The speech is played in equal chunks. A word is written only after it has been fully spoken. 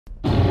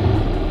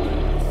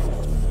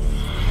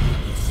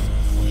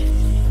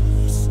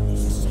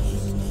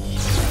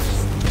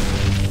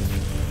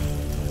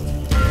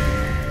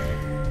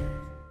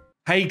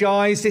Hey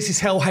guys, this is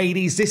Hell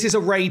Hades. This is a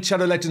Raid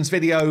Shadow Legends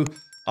video.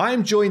 I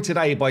am joined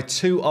today by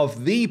two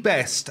of the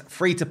best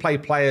free-to-play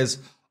players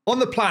on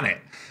the planet.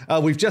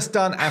 We've just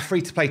done our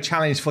free-to-play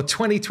challenge for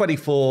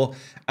 2024,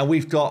 and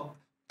we've got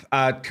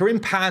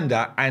Karim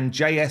Panda and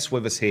JS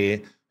with us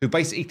here, who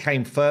basically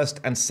came first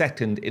and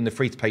second in the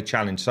free-to-play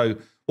challenge. So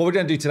what we're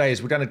going to do today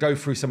is we're going to go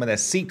through some of their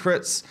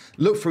secrets,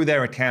 look through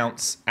their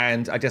accounts,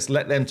 and I just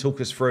let them talk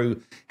us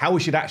through how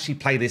we should actually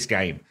play this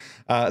game.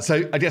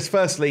 So I guess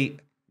firstly,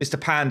 Mr.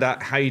 Panda,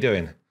 how you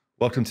doing?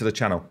 Welcome to the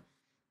channel.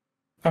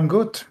 I'm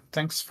good.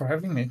 Thanks for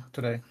having me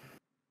today.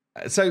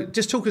 So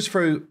just talk us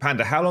through,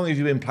 Panda, how long have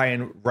you been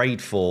playing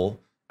Raid for?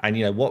 And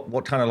you know,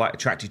 what kind of like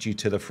attracted you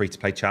to the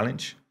free-to-play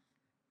challenge?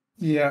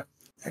 Yeah,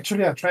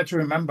 actually, I tried to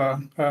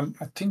remember.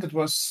 I think it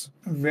was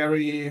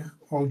very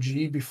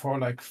OG before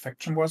like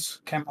Faction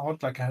Wars came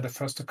out. Like I had a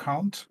first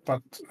account,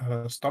 but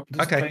stopped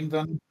playing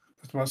then.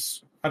 It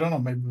was, I don't know,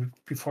 maybe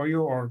before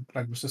you or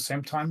like with the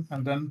same time.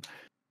 And then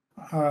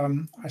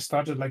I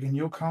started like a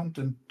new account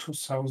in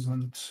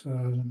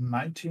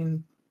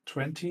 2019,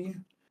 20.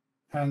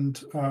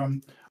 And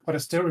what I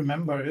still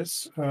remember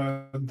is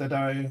that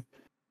I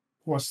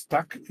was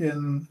stuck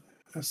in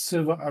a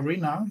silver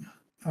arena.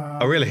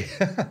 Oh, really?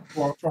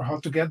 for how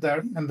to get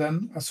there. And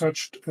then I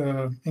searched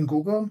in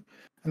Google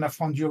and I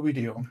found your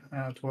video.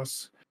 It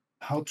was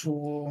how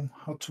to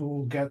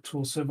get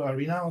to silver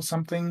arena or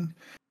something.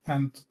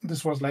 And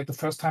this was like the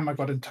first time I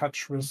got in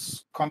touch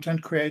with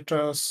content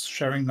creators,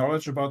 sharing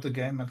knowledge about the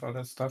game and all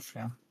that stuff.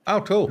 Yeah.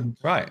 Oh, cool.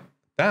 Right.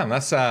 Damn,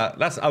 that's. I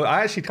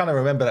actually kind of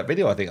remember that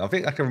video. I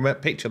think I can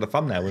picture the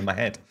thumbnail in my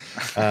head.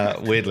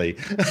 Weirdly.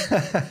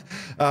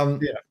 Yeah.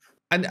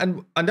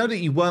 And I know that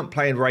you weren't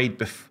playing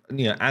Raid,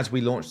 as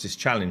we launched this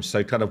challenge.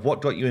 So, kind of, what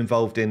got you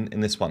involved in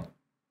this one?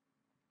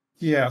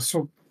 Yeah.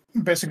 So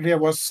basically, I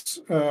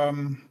was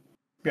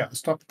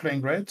stopped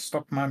playing Raid,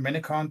 stopped my main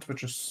account,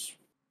 which is,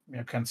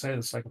 I can say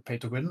it's like a pay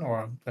to win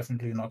or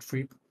definitely not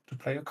free to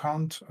play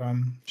account.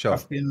 Sure.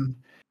 I've been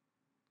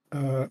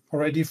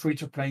already free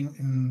to playing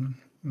in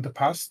the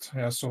past.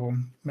 Yeah, so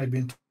maybe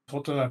in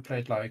total I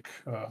played like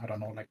I don't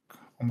know, like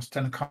almost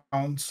 10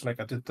 accounts. Like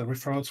I did the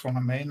referrals for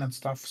my main and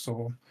stuff.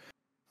 So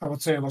I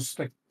would say I was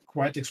like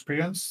quite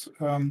experienced.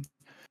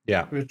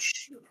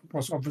 Which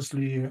was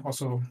obviously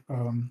also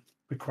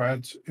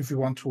required if you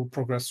want to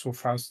progress so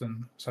fast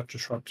in such a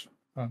short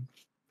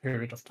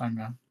period of time.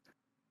 Yeah.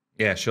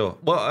 Yeah, sure.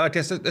 Well, I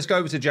guess let's go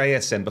over to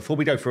JS then before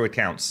we go through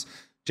accounts.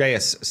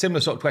 JS, similar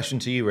sort of question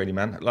to you, really,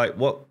 man. Like,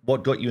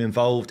 what got you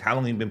involved? How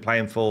long have you been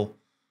playing for?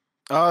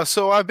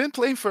 So I've been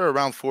playing for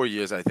around 4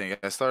 years, I think.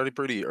 I started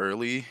pretty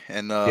early,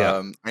 and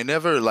I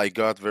never like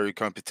got very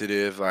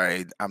competitive.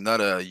 I'm not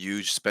a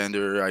huge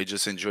spender. I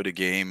just enjoy the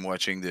game,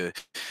 watching the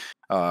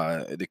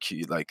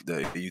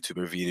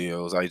YouTuber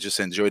videos. I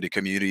just enjoy the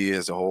community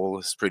as a whole.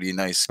 It's a pretty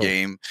nice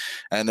game,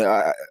 and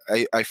I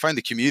find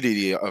the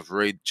community of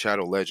Raid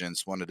Shadow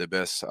Legends one of the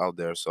best out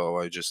there. So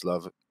I just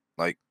love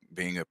like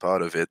being a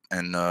part of it.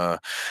 And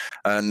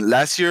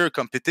last year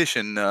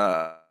competition,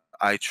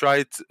 I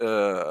tried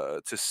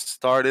to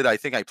start it. I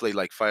think I played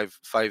like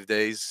five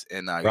days,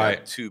 and I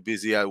got too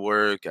busy at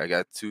work. I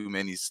got too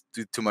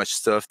much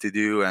stuff to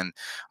do, and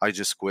I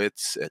just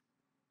quit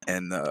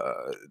and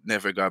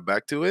never got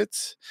back to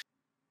it.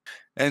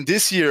 And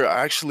this year,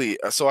 actually,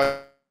 so I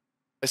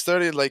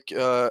started like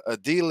a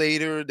day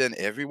later than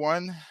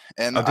everyone,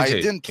 and I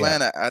didn't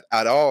plan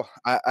at all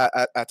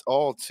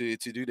to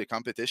do the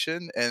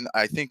competition. And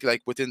I think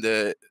like within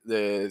the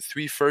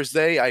first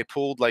day, I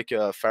pulled like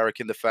a Farrak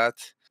in the Fat.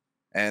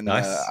 And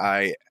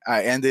I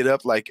ended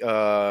up like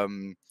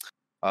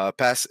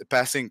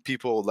passing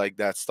people like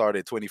that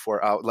started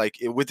 24 out. Like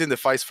within the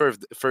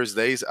first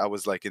days, I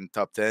was like in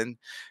top 10,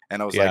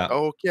 and I was like,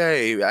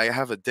 okay, I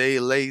have a day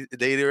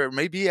later.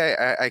 Maybe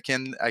I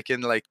can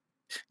like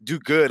do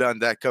good on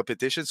that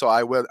competition. So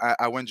I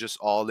went just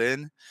all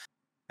in,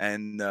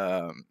 and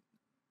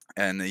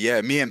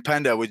yeah, me and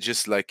Panda would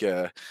just like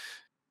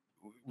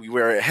we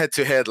were head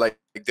to head like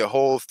the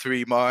whole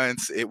 3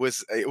 months. It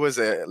was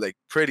a like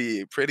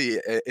pretty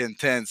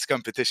intense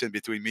competition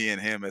between me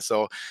and him. And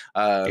so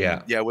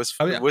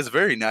it was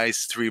very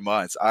nice 3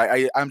 months.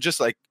 I'm just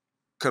like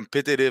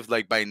competitive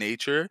like by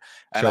nature,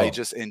 and I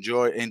just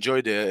enjoy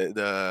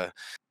the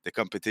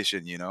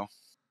competition, you know.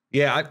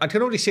 Yeah, I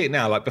can already see it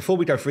now. Like before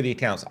we go through the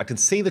accounts, I can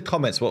see the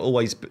comments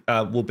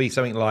will be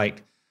something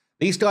like,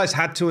 these guys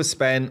had to have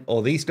spent,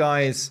 or these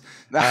guys,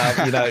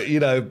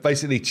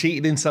 basically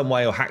cheated in some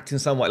way or hacked in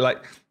some way.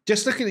 Like,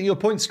 just looking at your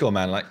point score,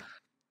 man, like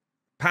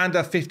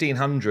Panda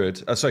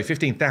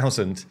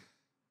 15,000,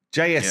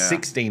 JS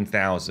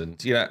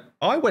 16,000. You know,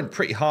 I went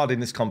pretty hard in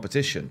this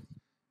competition.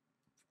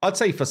 I'd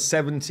say for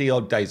 70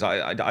 odd days.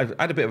 I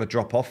had a bit of a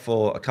drop off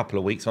for a couple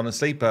of weeks,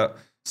 honestly, but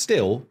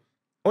still,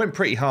 I went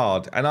pretty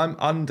hard, and I'm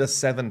under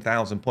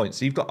 7,000 points.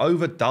 So you've got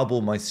over double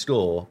my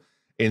score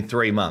in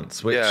 3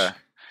 months, which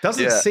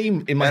doesn't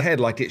seem in my head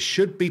like it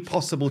should be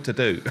possible to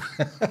do.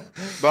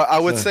 But I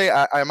would say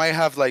I might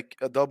have like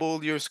a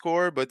double your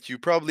score, but you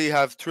probably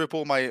have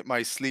triple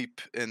my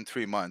sleep in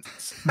 3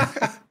 months.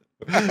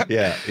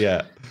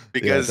 Yeah.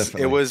 Because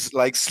it was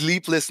like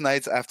sleepless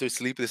nights after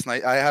sleepless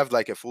night. I have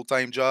like a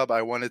full-time job.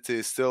 I wanted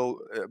to still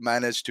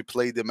manage to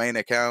play the main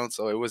account,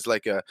 so it was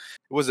like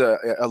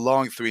a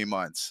long 3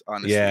 months,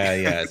 honestly.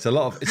 Yeah. It's a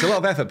lot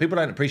of effort. People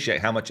don't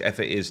appreciate how much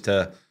effort it is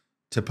to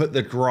put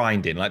the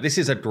grind in. Like, this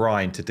is a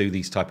grind to do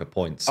these type of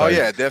points. So, oh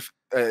yeah,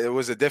 it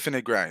was a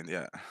definite grind.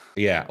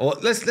 Yeah. Well,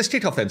 let's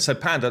kick off then. So,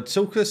 Panda,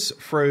 talk us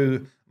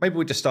through. Maybe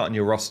we just start on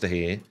your roster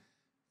here.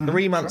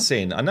 3 months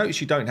in, I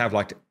notice you don't have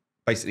like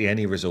basically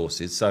any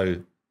resources. So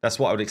that's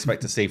what I would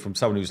expect to see from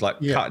someone who's like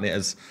cutting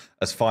it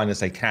as fine as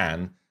they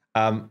can.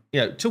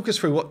 Talk us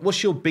through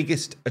what's your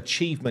biggest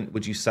achievement,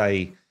 would you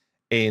say,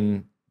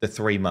 in the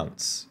 3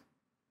 months?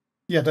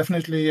 Yeah,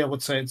 definitely. I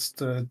would say it's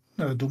the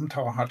Doom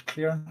Tower hard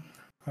clear.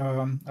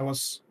 I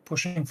was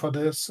pushing for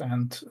this,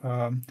 and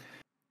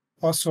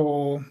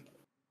also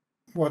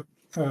what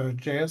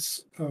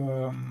JS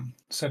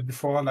said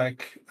before,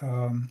 like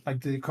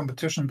the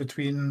competition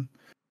between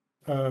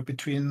the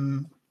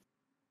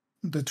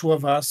two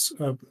of us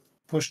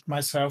pushed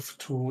myself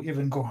to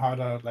even go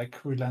harder,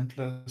 like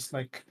relentless.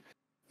 Like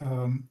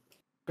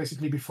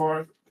basically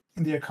before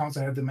in the accounts,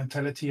 I had the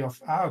mentality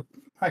of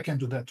I can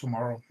do that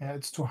tomorrow. Yeah,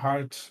 it's too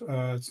hard.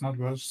 It's not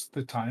worth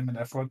the time and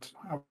effort.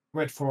 I'll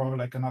wait for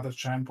like another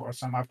champ or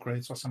some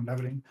upgrades or some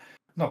leveling.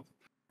 No,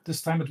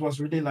 this time it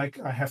was really like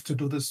I have to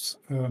do this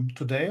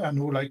today. I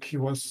knew like he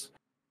was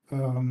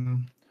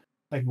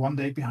like 1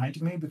 day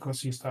behind me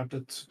because he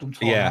started Doom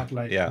Tower hard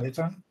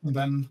later. And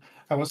then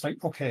I was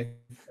like, okay,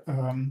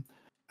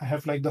 I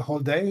have like the whole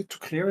day to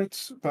clear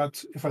it,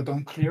 but if I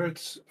don't clear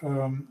it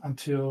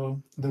until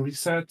the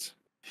reset,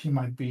 he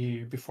might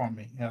be before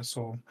me. Yeah.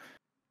 So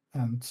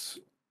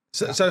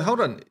hold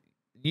on.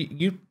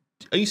 You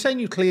are you saying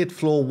you cleared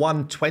floor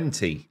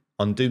 120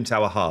 on Doom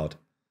Tower hard?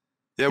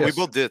 Yeah, yes.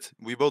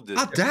 We both did.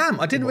 Oh, damn.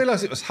 I didn't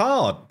realize it was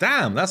hard.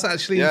 Damn, that's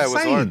actually insane. It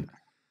was hard.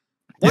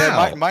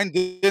 Wow. Yeah, mine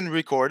didn't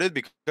record it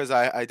because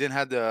I didn't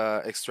have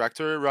the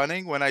extractor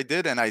running when I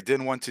did, and I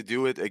didn't want to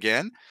do it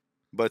again.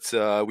 But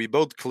we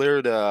both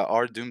cleared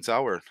our Doom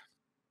Tower.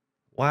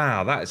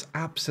 Wow, that is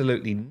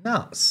absolutely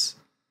nuts.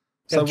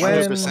 So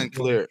 100%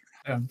 clear.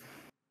 Yeah.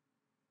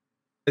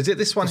 Is it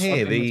this one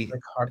here?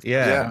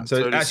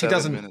 So it actually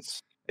doesn't.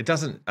 Minutes. It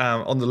doesn't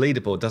on the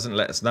leaderboard doesn't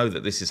let us know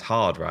that this is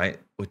hard, right?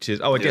 Which is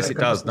I guess it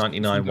does.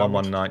 99,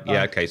 119.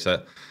 Yeah, okay.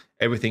 So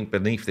everything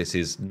beneath this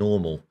is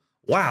normal.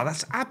 Wow,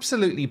 that's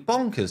absolutely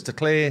bonkers to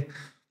clear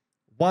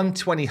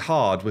 120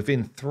 hard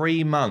within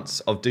 3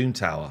 months of Doom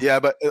Tower. Yeah,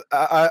 but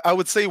I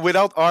would say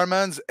without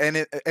Armanz,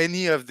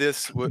 any of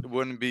this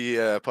wouldn't be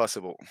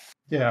possible.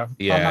 Yeah.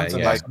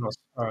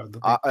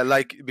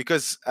 Like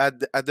because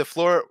at the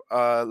floor,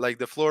 like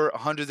the floor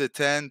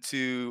 110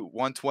 to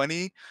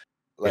 120,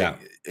 like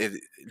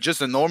just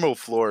the normal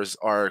floors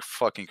are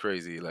fucking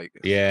crazy. Like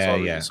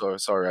sorry, I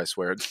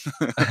swear.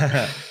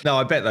 No,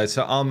 I bet though.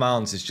 So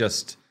Armanz is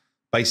just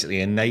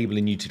basically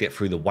enabling you to get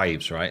through the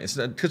waves, right?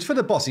 Because for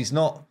the boss, he's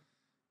not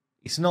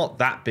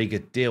that big a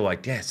deal, I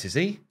guess, is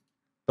he?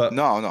 But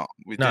no,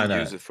 we didn't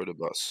use it for the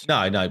boss.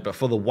 No, but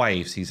for the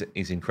waves,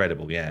 he's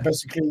incredible. Yeah.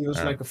 Basically, he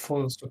was like a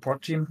full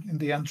support team in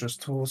the end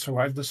just to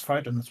survive this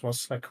fight, and it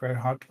was like very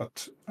hard.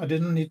 But I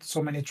didn't need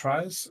so many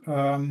tries.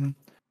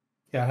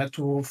 I had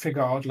to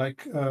figure out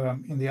like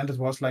in the end it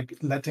was like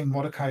letting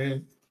Mordecai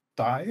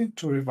die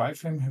to revive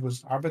him. He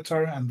was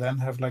Arbiter, and then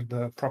have like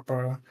the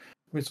proper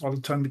with all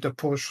the turn meter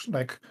push.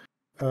 Like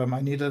I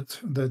needed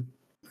the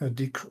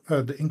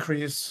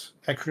increase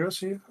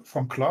accuracy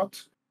from Claude.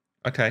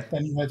 Okay.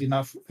 Then you had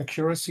enough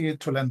accuracy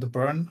to land the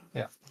burn.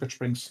 Yeah, which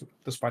brings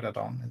the spider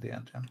down in the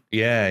end.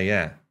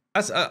 Yeah.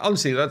 That's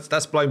honestly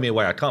that's blown me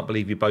away. I can't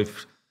believe you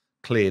both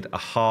cleared a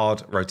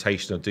hard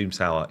rotation of Doom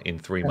Tower in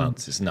 3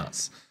 months. It's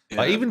nuts.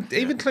 Like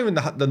even clearing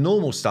the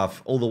normal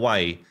stuff all the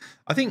way.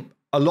 I think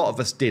a lot of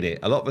us did it.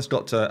 A lot of us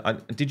got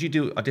to. Did you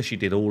do? I guess you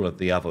did all of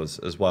the others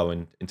as well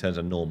in terms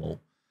of normal.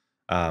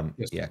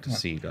 Yes. Yeah, I can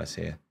see you guys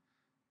here.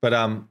 But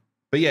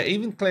yeah,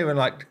 even clearing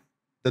like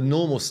the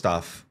normal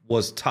stuff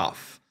was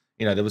tough.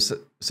 You know, there was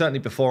certainly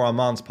before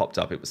Armanz popped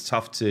up, it was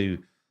tough to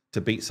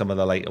beat some of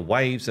the later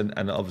waves,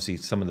 and obviously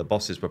some of the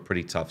bosses were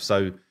pretty tough.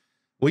 So,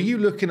 were you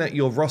looking at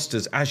your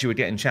rosters as you were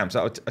getting champs?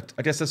 I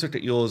guess let's look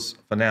at yours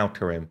for now,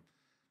 Karim.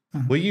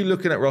 Were you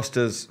looking at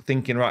rosters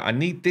thinking, right, I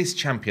need this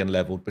champion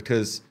leveled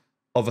because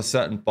of a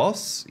certain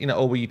boss, you know,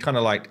 or were you kind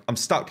of like, I'm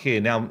stuck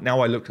here now? Now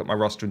I look at my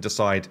roster and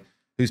decide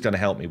who's going to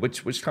help me.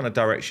 Which kind of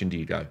direction do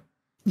you go?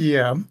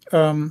 Yeah,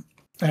 I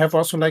have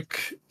also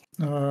like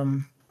a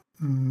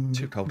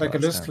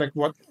list, like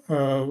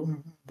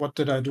what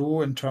did I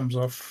do in terms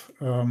of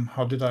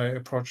how did I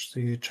approach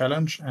the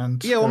challenge?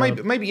 And yeah, well,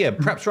 maybe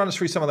perhaps run us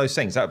through some of those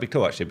things. That would be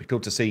cool. Actually, it'd be cool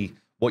to see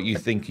what you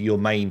think are your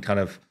main kind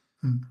of,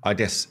 I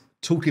guess,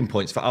 talking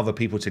points for other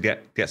people to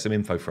get some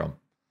info from.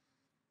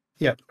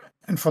 Yeah,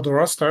 and for the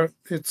roster,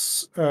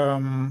 it's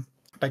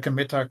like a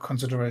meta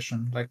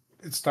consideration. Like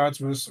it starts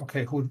with,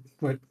 okay, who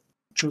would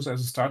choose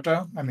as a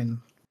starter? I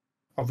mean,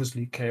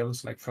 obviously, Kale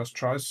is like first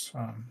choice.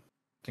 I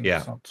think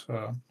it's not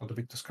a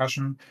big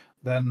discussion.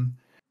 Then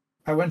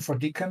I went for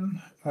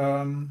Deacon.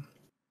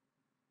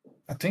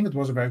 I I think it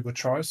was a very good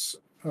choice.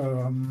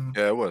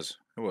 Yeah, it was.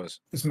 It was.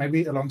 It's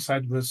maybe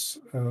alongside with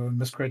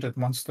Miscreated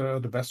Monster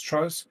the best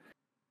choice.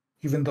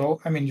 Even though,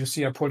 I mean, you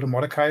see, I pulled a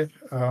Mordecai.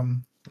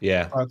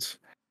 Yeah. But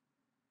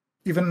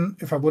even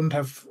if I wouldn't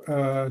have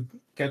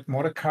get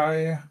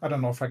Mordecai, I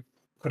don't know if I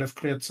could have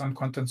cleared some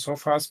content so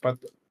fast, but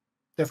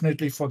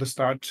definitely for the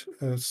start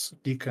is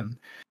Deacon.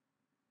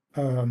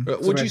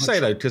 Would you say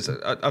though, because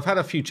I've had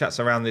a few chats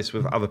around this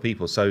with other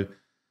people, so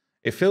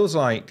it feels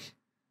like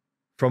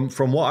from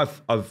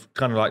what I've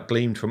kind of like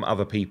gleaned from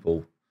other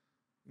people,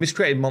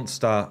 Miscreated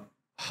Monster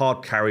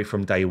hard carry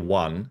from day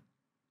one.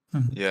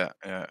 Yeah,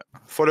 yeah.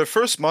 For the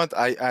first month,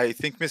 I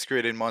think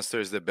Miscreated Monster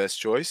is the best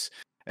choice,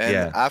 and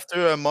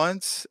after a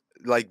month,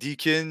 like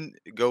Deacon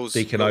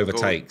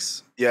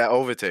overtakes. Yeah,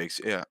 overtakes.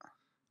 Yeah,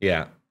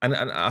 yeah, and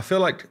I feel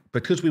like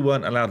because we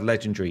weren't allowed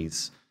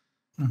legendaries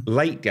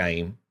late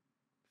game,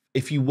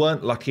 if you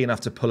weren't lucky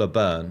enough to pull a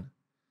burn,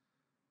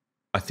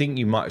 I think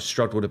you might have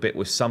struggled a bit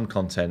with some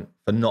content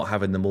for not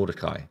having the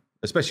Mordecai,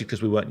 especially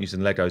because we weren't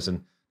using Legos,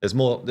 and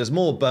there's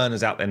more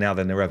burners out there now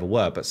than there ever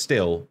were, but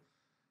still.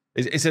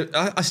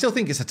 I still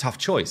think it's a tough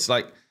choice.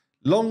 Like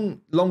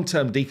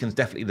long-term, Deacon's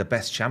definitely the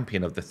best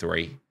champion of the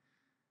three.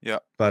 Yeah.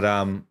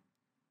 But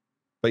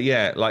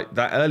yeah, like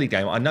that early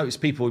game, I noticed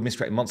people with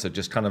Miscreated Monster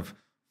just kind of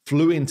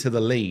flew into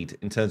the lead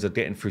in terms of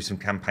getting through some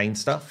campaign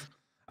stuff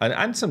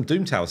and some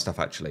Doom Tower stuff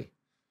actually.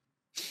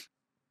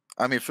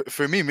 I mean,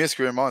 for me,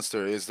 Miscreated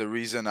Monster is the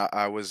reason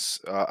I was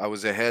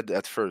ahead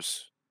at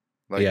first.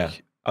 Like, yeah.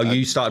 Oh,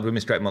 you started with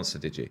Miscreated Monster,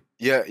 did you?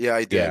 Yeah,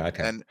 I did. Yeah,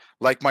 okay. And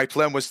like my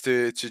plan was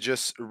to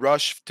just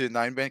rush to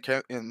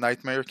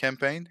Nightmare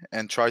campaign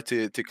and try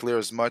to clear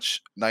as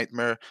much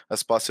Nightmare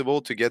as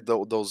possible to get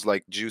those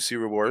like juicy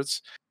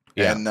rewards.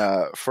 Yeah.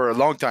 And for a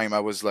long time, I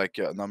was like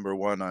number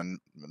one on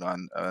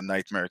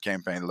Nightmare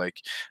campaign. Like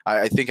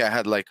I think I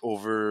had like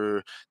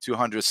over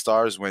 200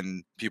 stars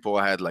when people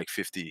had like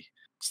 50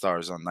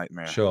 stars on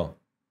Nightmare. Sure.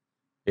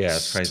 Yeah,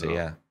 it's crazy. So,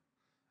 yeah.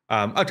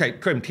 Okay,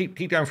 Krim, keep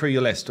going through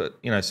your list.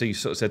 You know, so you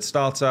sort of said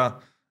starter,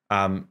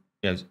 you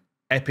know,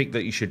 epic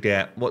that you should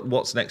get.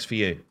 What's next for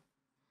you?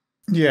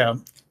 Yeah.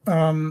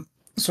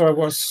 So I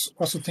was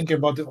also thinking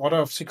about the order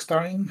of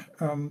 6-starring.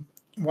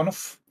 One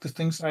of the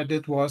things I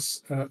did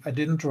was I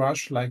didn't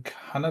rush like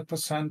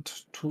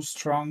 100% too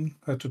strong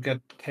to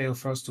get KO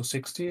first to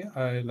 60.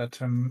 I let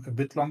him a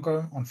bit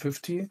longer on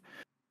 50.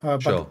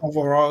 But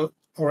overall,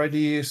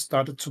 already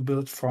started to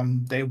build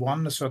from day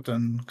one a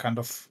certain kind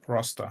of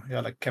roster. Yeah,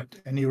 like kept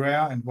any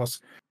rare and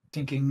was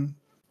thinking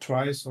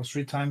twice or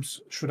 3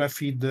 times, should I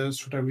feed this?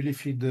 Should I really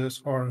feed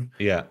this? Or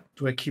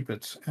do I keep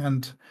it?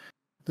 And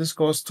this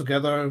goes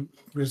together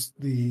with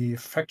the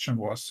faction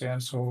wars. Yeah,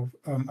 so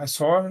I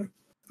saw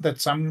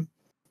that some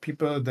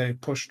people, they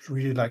pushed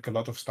really like a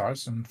lot of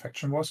stars in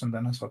faction wars. And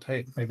then I thought,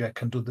 hey, maybe I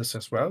can do this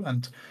as well.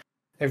 And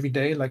every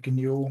day, like a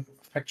new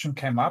faction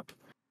came up.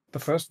 The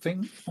first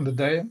thing on the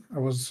day, I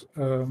was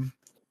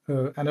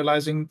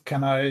analyzing,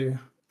 can I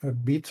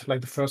beat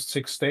like the first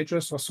 6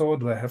 stages or so?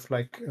 Do I have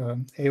like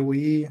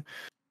AoE,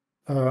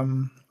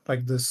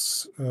 like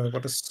this,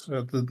 what is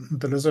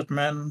the Lizard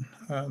Man,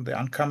 the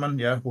Uncommon,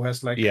 who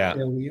has like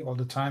AoE all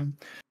the time.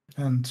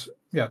 And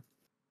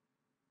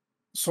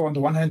so on the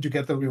one hand, you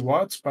get the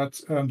rewards,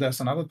 but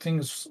there's another thing,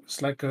 it's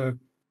like a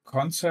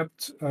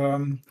concept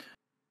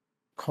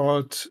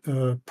called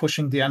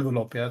pushing the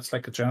envelope. Yeah, it's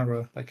like a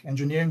general like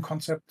engineering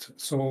concept.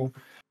 So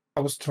I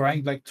was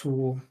trying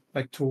to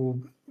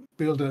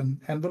build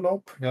an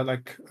envelope,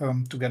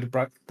 to get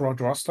a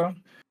broad roster,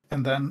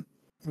 and then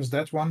with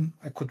that one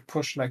I could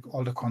push like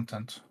all the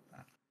content.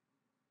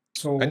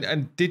 So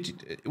and did you,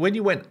 when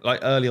you went like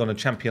early on a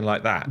champion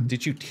like that,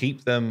 did you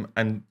keep them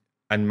and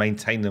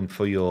maintain them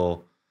for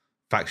your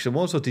faction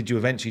wars, or did you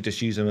eventually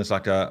just use them as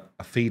like a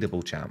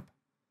feedable champ?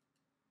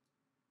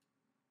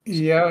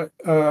 Yeah,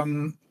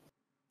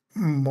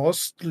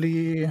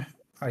 mostly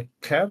I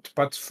kept,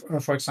 but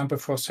for example,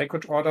 for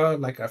Sacred Order,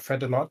 like I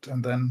fed a lot,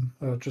 and then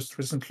just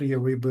recently I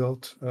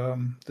rebuilt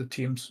the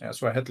teams. Yeah,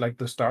 so I had like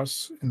the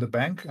stars in the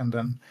bank, and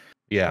then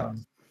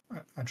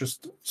I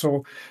just,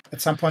 so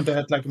at some point I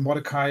had like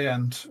Mordecai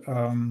and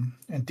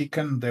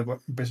Deacon. They were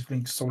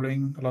basically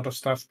soloing a lot of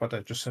stuff, but I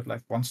just had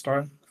like 1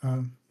 star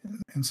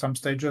in some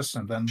stages,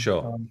 and then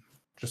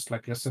just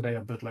like yesterday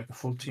I built like a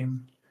full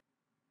team.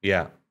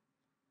 Yeah.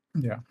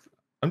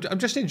 I'm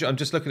just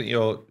looking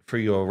at through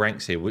your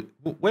ranks here.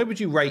 Where would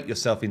you rate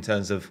yourself in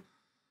terms of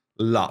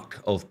luck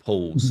of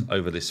pulls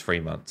over this 3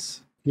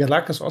 months? Yeah,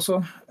 luck is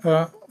also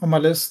on my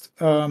list.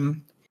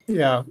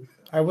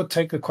 I would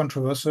take a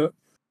controversial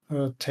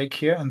take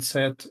here and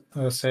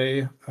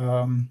say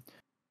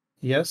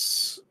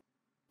yes,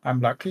 I'm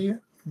lucky,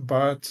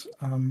 but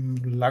I'm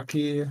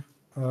lucky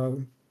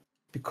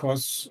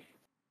because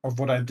of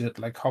what I did,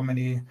 like how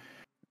many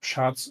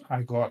shards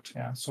I got.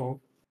 Yeah, so.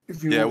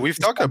 We've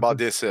talked about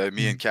this,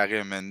 me and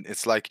Karim, and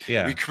it's like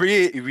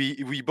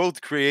we both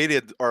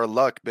created our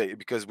luck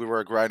because we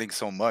were grinding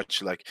so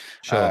much. Like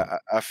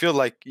I feel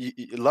like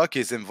luck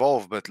is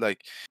involved, but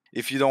like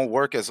if you don't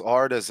work as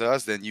hard as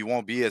us, then you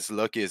won't be as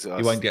lucky as us.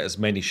 You won't get as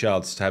many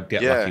shards to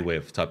get lucky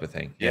with, type of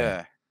thing.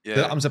 Yeah.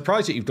 Yeah. I'm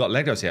surprised that you've got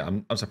Legos here.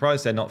 I'm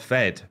surprised they're not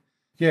fed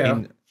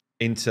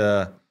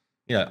into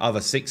other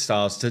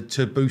 6-stars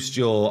to boost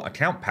your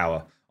account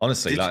power.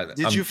 Honestly,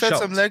 did you fed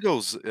some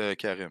Legos,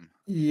 Karim?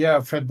 Yeah,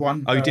 I fed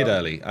one. Oh, you did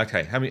early.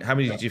 Okay, how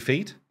many did you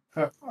feed?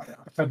 I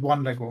fed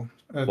one Lego.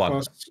 It One.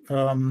 was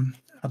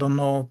I don't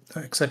know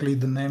exactly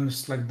the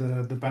names, like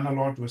the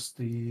Bannerlord was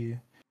the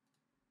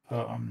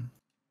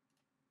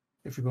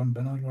if you go on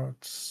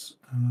Bannerlords,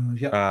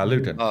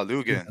 Lugan. Oh,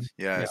 Lugan.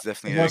 Yeah, it's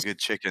definitely a good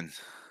chicken.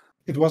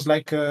 It was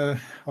like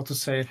how to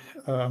say,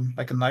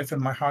 like a knife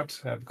in my heart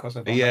because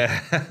I don't.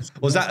 Yeah,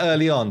 was that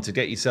early on to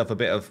get yourself a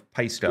bit of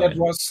pace going? That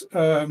was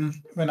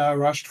when I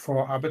rushed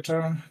for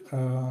Arbiter.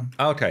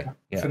 Okay,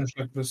 finished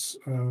it with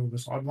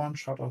Oddone.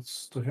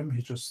 Shoutouts to him.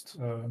 He just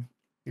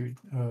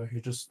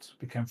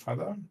became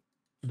father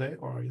today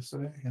or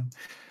yesterday.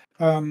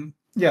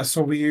 Yeah.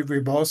 So we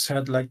both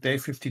had like day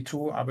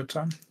 52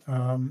 Arbiter.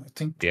 I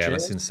think. Yeah,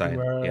 that's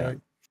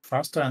insane.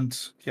 Faster, and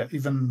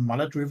even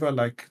Mullet River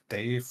like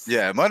day.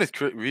 Yeah,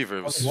 Mullet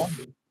River was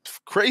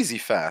crazy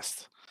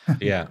fast.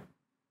 Yeah.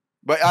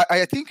 But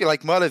I think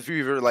like Mullet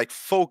River like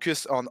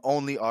focused on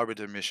only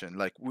Arbiter mission.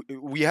 Like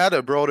we had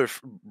a broader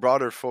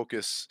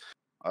focus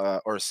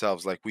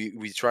ourselves. Like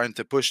we trying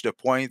to push the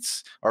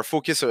points. Our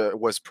focus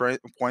was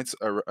points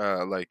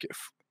like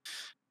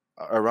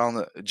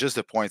around just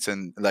the points,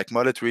 and like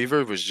Mullet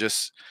River was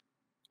just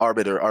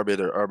Arbiter.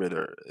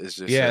 It's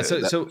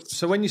just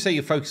So when you say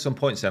you focus on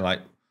points, then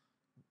like,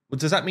 well,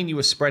 does that mean you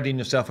were spreading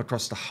yourself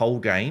across the whole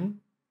game?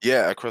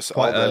 Yeah, across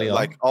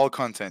all all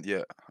content.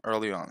 Yeah,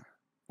 early on.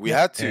 We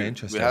had to.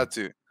 We had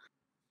to.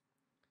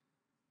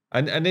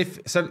 And if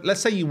so, let's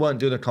say you weren't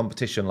doing a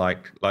competition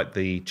like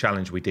the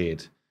challenge we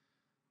did.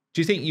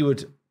 Do you think you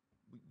would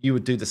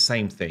do the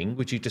same thing?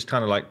 Would you just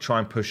kind of like try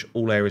and push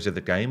all areas of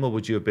the game, or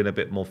would you have been a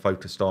bit more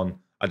focused on,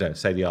 I don't know,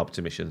 say the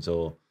Arbiter missions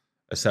or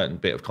a certain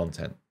bit of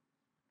content?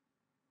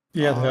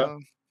 Yeah,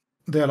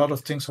 there are a lot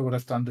of things I would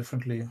have done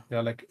differently.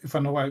 Yeah, like if I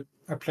know I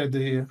played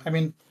I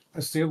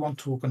still want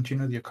to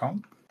continue the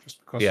account just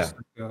because it's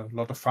like a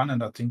lot of fun,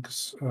 and I think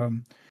it's,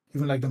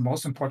 even like the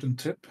most important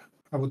tip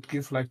I would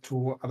give like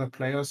to other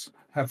players: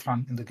 have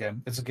fun in the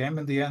game. It's a game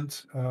in the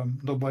end.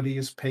 Nobody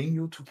is paying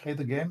you to play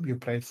the game. You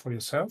play it for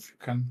yourself. You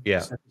can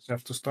set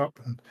yourself to stop,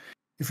 and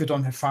if you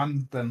don't have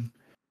fun, then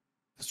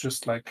it's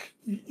just like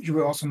you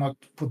will also not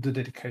put the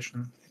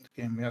dedication in the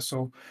game. Yeah,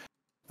 so.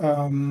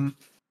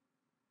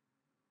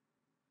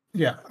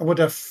 I would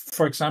have,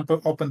 for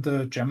example, opened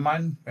the gem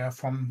mine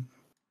from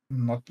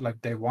not like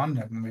day one,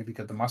 and maybe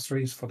get the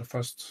masteries for the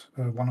first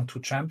 1 or 2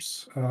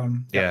 champs.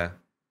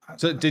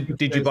 So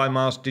did you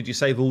buy did you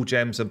save all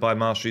gems and buy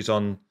masteries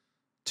on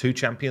 2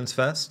 champions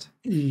first?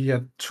 Yeah,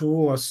 2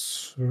 or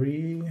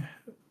 3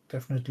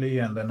 definitely,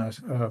 and then I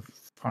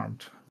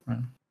farmed.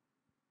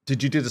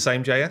 Did you do the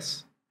same,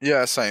 JS?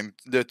 Yeah, same.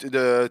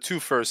 The 2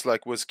 first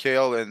like was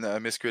Kale and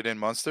Miscreant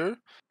Monster,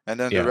 and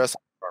then the rest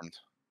farmed.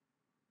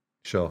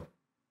 Sure.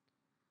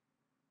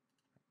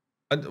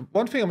 And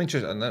one thing I'm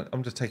interested in,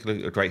 I'm just taking a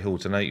look at Great Hall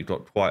to know you've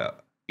got quite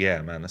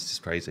man, that's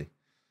just crazy.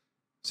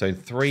 So in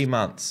 3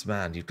 months,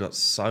 man, you've got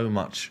so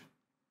much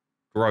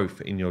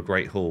growth in your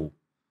Great Hall.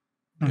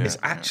 It's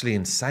actually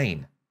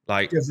insane.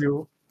 Like if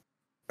you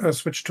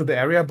switch to the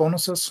area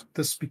bonuses,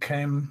 this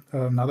became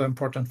another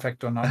important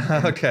factor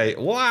now. Okay,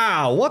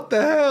 wow, what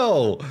the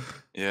hell?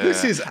 Yeah.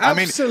 This is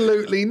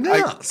absolutely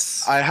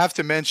nuts. I have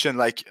to mention,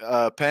 like,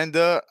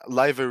 Panda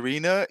Live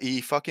Arena, he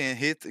fucking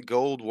hit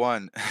gold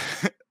 1.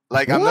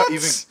 Like, I'm not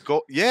even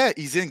gold. Yeah,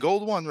 he's in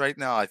gold 1 right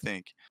now, I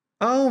think.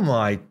 Oh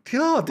my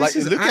god, this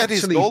is look actually at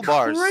his gold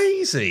bars.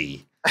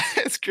 Crazy.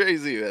 It's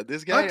crazy, man.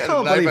 This guy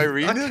Live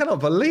Arena. I cannot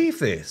believe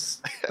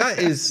this. That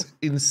is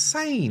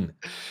insane.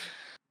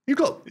 You've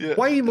got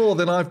way more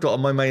than I've got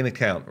on my main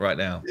account right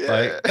now.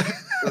 Yeah,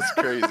 that's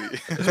crazy.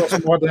 It's also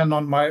more than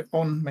on my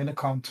own main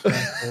account.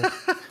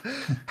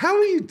 How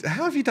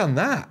have you done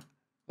that?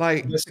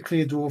 Like,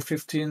 basically do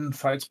 15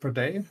 fights per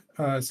day.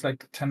 It's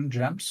like 10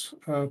 gems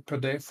per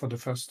day for the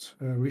first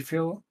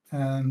refill.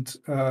 And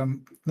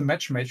the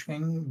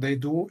matchmaking they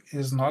do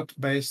is not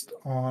based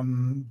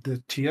on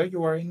the tier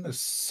you are in.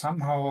 It's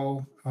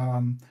somehow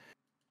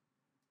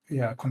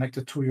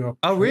connected to your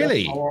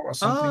really? power or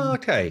something. Oh,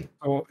 okay.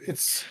 So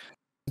it's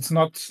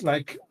not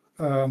like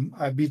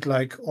I beat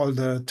like all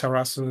the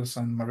terraces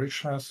and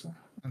Marishas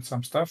and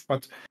some stuff,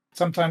 but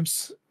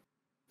sometimes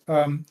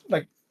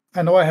like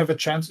I know I have a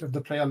chance if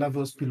the player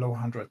level is below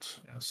 100.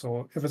 Yeah,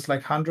 so if it's like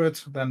 100,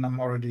 then I'm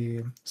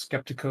already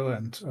skeptical,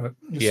 and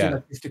you see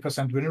like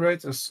 50% win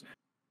rate is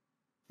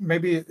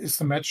maybe it's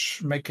the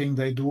matchmaking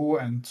they do,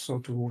 and so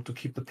to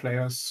keep the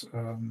players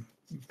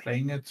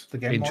playing the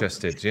game.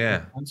 Interested,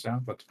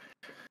 but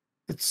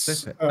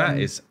it's that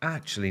is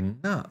actually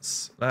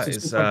nuts. That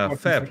is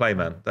fair play,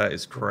 man. That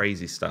is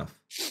crazy stuff.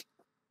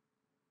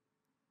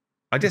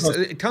 I guess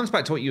it comes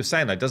back to what you were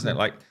saying, though, doesn't it?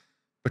 Like,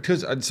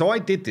 because so I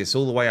did this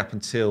all the way up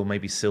until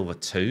maybe Silver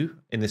 2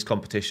 in this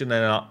competition,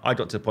 and I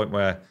got to the point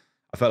where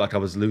I felt like I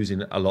was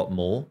losing a lot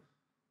more.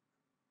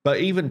 But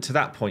even to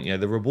that point,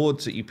 the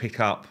rewards that you pick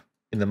up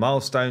in the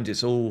milestones,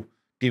 it's all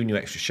giving you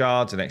extra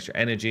shards and extra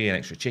energy and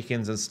extra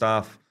chickens and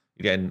stuff.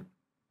 You're getting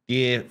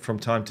gear from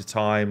time to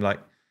time. Like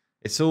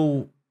it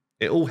all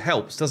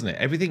helps, doesn't it?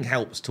 Everything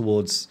helps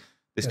towards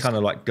this kind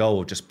of like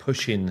goal of just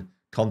pushing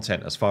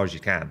content as far as you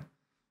can.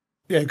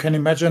 Yeah, you can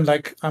imagine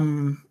like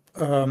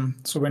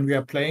so when we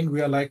are playing,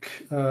 we are like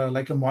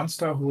a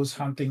monster who is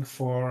hunting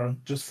for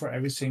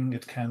everything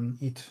it can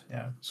eat.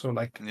 Yeah. So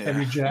like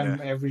every gem,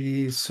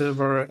 every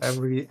silver,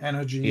 every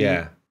energy.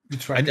 Yeah. We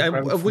try and to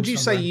grab it would from you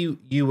say somewhere.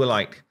 you were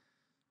like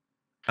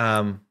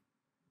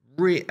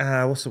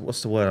what's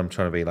the word I'm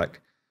trying to be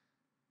like?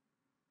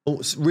 Oh,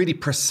 it's really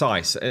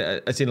precise,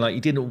 as in like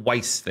you didn't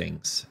waste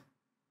things.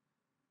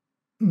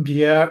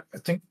 Yeah, I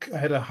think I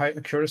had a high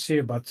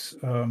accuracy, but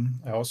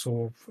I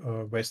also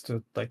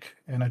wasted like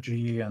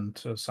energy and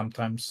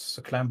sometimes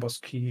the clan boss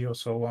key or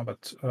so on.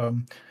 But I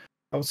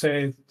would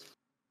say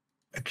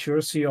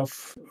accuracy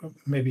of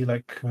maybe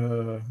like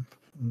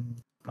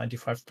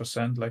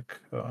 95%, like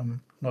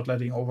not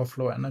letting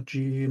overflow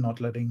energy,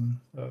 not letting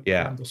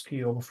clan boss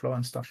key overflow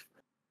and stuff.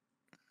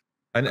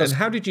 And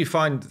how did you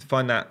find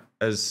that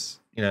as,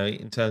 you know,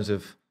 in terms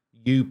of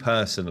you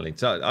personally?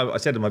 So I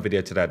said in my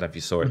video today, I don't know if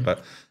you saw it,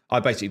 but I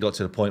basically got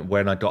to the point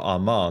when I got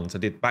Armanz, I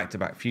did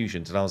back-to-back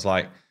fusions, and I was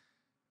like,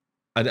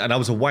 and I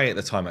was away at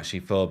the time actually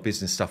for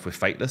business stuff with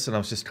Fateless, and I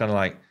was just kind of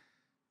like,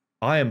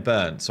 I am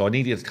burnt, so I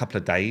needed a couple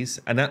of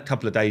days, and that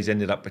couple of days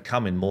ended up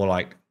becoming more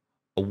like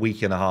a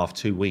week and a half,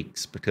 2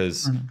 weeks,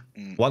 because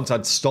once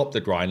I'd stopped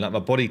the grind, like my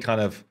body kind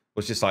of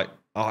was just like,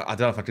 oh, I don't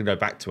know if I can go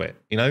back to it,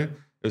 you know?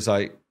 It was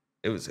like,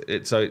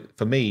 so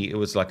for me, it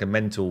was like a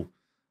mental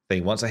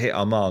thing. Once I hit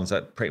Armanz,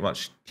 that pretty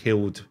much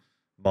killed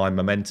my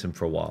momentum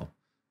for a while.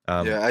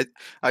 Yeah,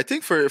 I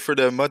think for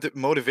the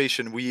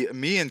motivation,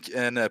 me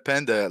and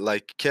Panda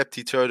like kept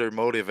each other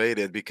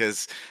motivated,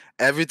 because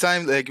every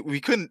time like we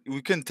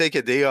couldn't take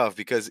a day off,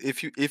 because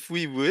if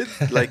we would,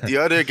 like the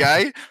other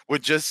guy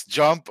would just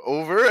jump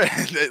over,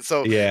 and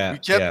so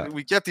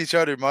we kept each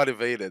other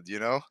motivated, you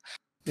know.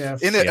 Yeah,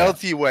 in a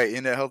healthy way.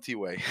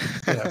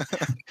 Yeah.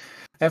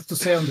 I have to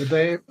say, on the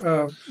day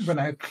when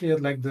I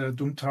cleared like the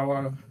Doom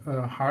Tower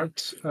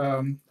heart,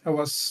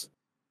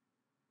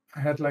 I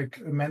had like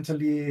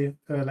mentally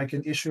like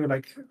an issue.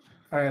 Like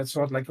I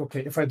thought like, okay,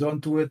 if I don't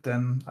do it,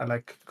 then I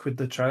like quit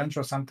the challenge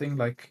or something.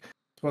 Like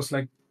it was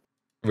like,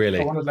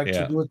 really, I wanted like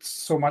to do it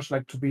so much,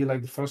 like to be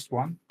like the first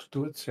one to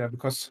do it. Yeah,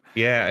 because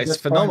it's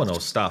phenomenal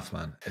stuff,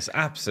 man. It's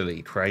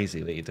absolutely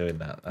crazy that you're doing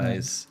that. That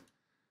is.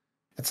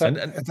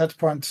 At that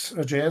point,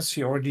 JS,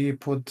 he already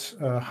put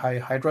high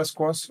Hydra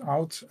scores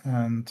out,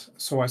 and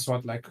so I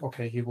thought like,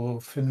 okay, he will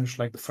finish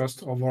like the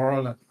first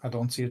overall. I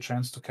don't see a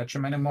chance to catch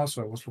him anymore,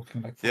 so I was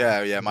looking like.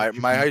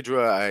 My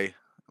Hydra,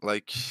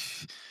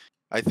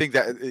 I think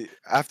that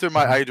after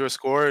my Hydra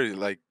score,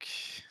 like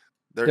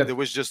there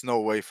was just no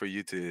way for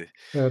you to.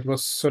 It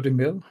was 30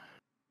 mil.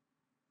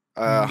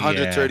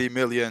 130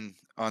 million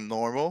on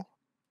normal.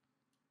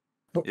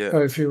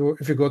 If you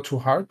go to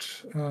hard,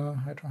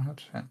 Hydra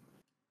hard. Yeah.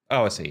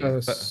 Oh, I see.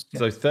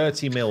 So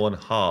 30 mil on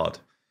hard.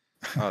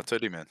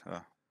 30 mil.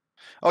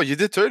 Oh, you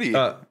did 30.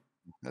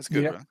 That's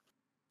good, bro.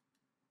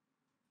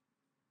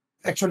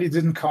 Actually, it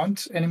didn't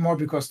count anymore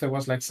because there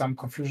was like some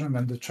confusion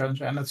when the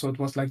challenge ended. So it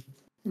was like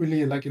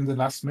really like in the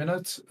last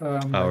minute.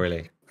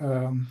 Really?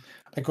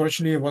 Like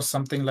originally it was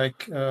something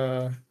like 8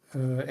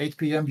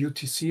 p.m.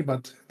 UTC,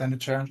 but then the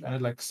challenge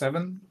ended like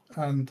 7.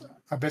 And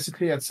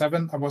basically at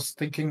 7, I was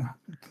thinking,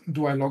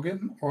 do I log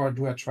in or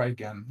do I try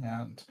again?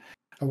 And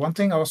one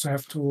thing I also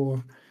have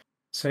to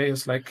say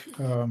is like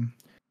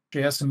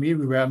JS and me,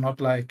 we were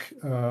not like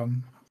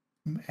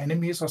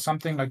enemies or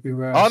something. Like we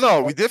were. Oh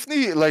no, we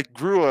definitely like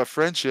grew a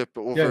friendship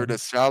over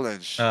this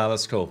challenge. Oh,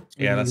 that's cool.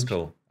 Yeah, that's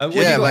cool. When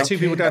you got two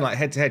people going like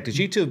head to head, because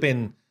you two have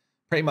been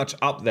pretty much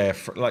up there.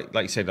 For, like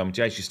you said,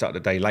 JS, you started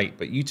a day late,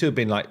 but you two have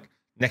been like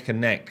neck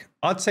and neck.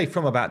 I'd say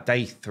from about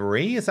day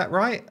 3. Is that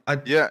right? I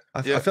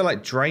feel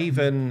like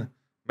Draven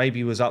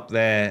maybe was up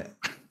there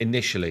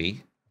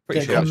initially.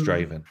 Pretty sure it was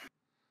Draven.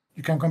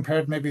 You can compare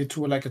it maybe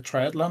to like a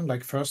triathlon.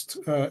 Like first,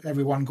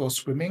 everyone goes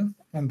swimming,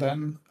 and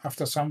then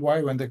after some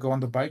while, when they go on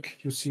the bike,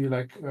 you see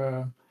like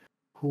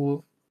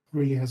who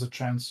really has a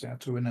chance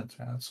to win it.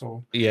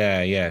 So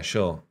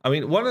sure. I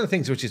mean, one of the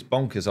things which is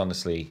bonkers,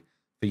 honestly,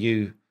 for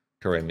you,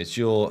 Karim, is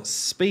your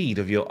speed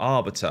of your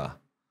Arbiter.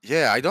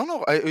 Yeah, I don't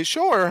know.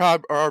 Show our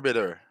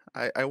Arbiter.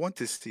 I want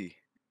to see.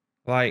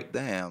 Like,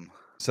 damn.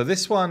 So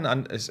this one,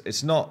 and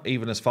it's not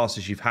even as fast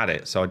as you've had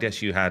it. So I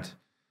guess you had.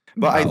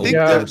 But I think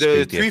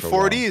the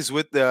 340 is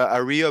with the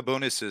area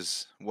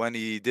bonuses when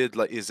he did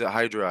like is a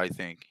Hydra. I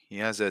think he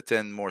has a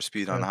 10 more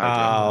speed on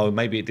Hydra. Oh,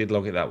 maybe it did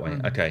log it that way.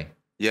 Okay.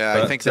 Yeah,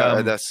 but I think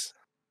that's.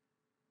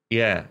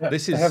 Yeah,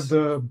 this is. I have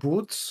the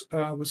boots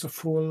with a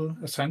full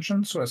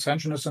Ascension. So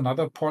Ascension is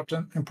another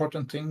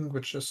important thing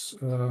which is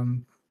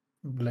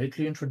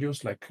lately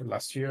introduced. Like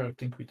last year, I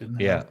think we didn't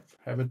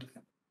have it.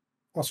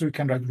 Also, you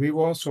can like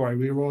reroll. So I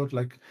rerolled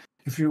like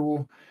if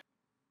you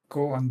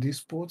go on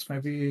these boots,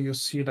 maybe you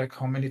see like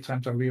how many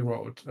times I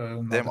rerolled.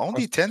 Them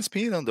only 10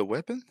 speed on the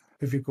weapon?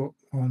 If you go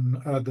on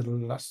the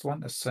last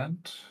one,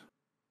 Ascent.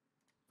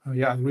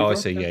 Yeah. Oh, I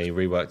see. Yeah, you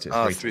reworked it 3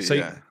 times. So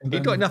yeah. And you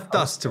got then enough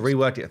dust to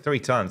rework it 3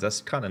 times.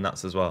 That's kind of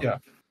nuts as well. Yeah,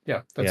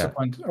 yeah, that's Yeah. the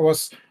point.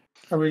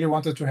 I really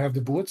wanted to have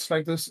the boots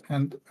like this,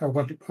 and I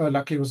got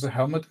lucky with the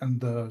helmet and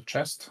the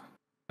chest.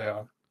 They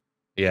are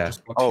Yeah.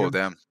 just got Oh, here.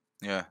 damn.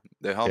 Yeah,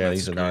 the Yeah, helmet's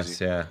these are crazy.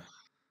 nice. Yeah.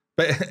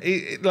 But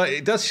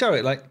it does show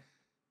it. Like,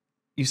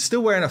 you're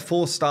still wearing a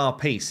 4-star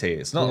piece here.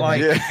 It's not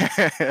like,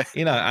 Yeah.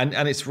 you know,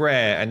 and it's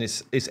rare and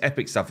it's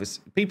epic stuff.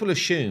 People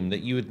assume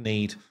that you would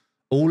need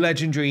all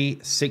legendary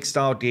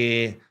 6-star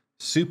gear,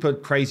 super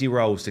crazy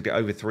rolls to get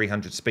over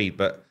 300 speed.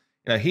 But,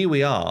 you know, here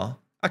we are.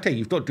 Okay,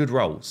 you've got good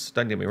rolls.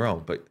 Don't get me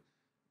wrong. But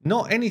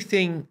not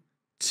anything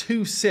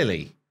too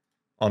silly,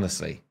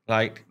 honestly.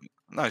 Like,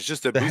 No, it's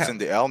just the boots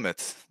and the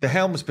helmet. the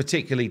helmet's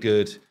particularly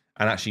good.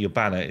 And actually, your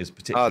banner is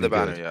particularly Oh, the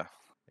banner, good. yeah.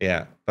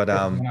 Yeah. But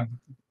Yeah.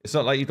 it's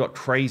not like you've got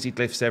crazy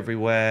glyphs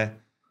everywhere.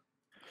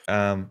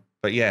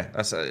 But yeah,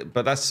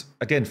 that's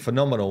again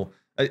phenomenal.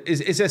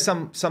 Is there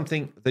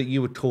something that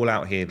you would call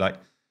out here? Like,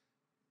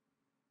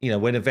 you know,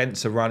 when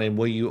events are running,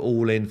 were you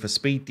all in for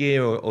speed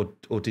gear,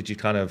 or did you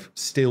kind of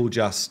still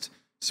just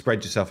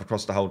spread yourself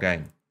across the whole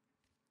game?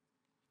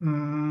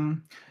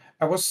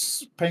 I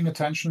was paying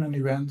attention in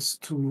events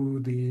to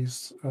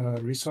these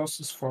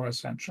resources for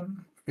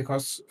Ascension,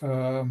 because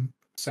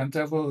Sand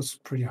Devil is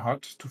pretty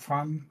hard to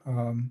farm.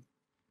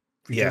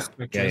 We just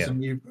like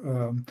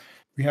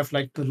we have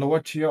like the lower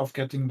tier of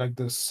getting like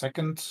the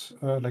second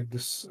like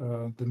this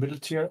the middle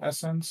tier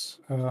essence,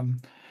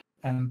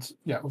 and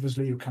yeah,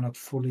 obviously you cannot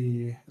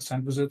fully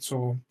ascend with it.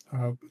 So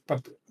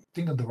but I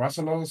think in the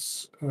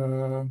Rassalos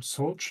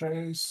Soul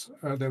Chase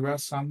there were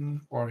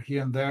some, or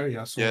here and there.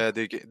 Yeah, so Yeah,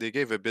 they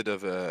gave a bit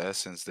of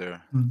essence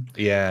there.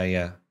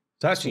 Yeah.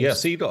 So actually,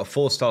 so you got a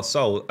 4-star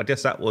soul. I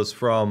guess that was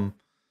from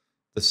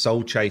the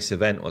Soul Chase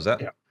event, was that?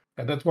 Yeah.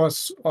 And that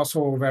was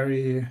also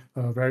very,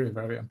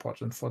 very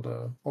important for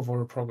the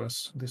overall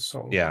progress. This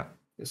soul. Yeah.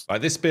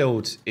 Like, this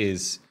build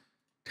is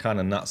kind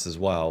of nuts as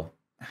well.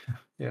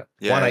 Yeah.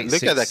 Yeah.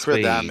 Look at that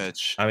crit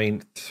damage. I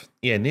mean,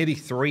 yeah, nearly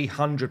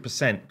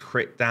 300%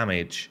 crit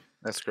damage.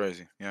 That's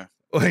crazy. Yeah.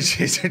 Which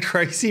is a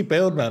crazy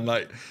build, man.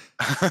 Like,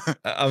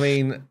 I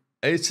mean,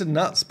 it's a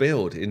nuts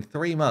build. In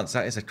 3 months,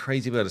 that is a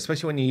crazy build,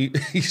 especially when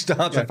you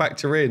start to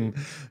factor in,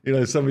 you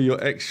know, some of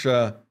your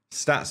extra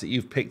stats that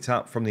you've picked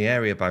up from the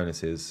area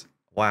bonuses.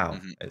 Wow,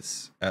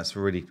 that's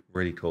really,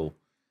 really cool.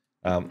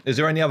 Is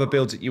there any other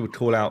builds that you would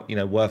call out, you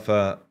know, worth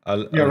a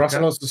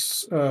Rassalos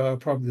is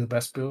probably the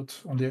best build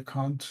on the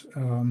account.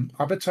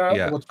 Arbiter,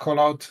 I would call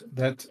out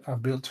that I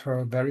built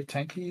her very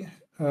tanky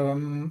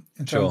in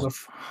terms of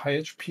high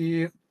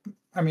HP.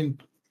 I mean,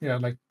 yeah,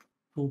 like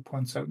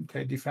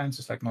 2.7k defense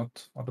is like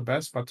not the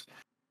best, but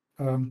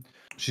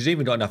she's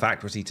even got enough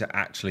accuracy to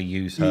actually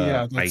use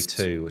her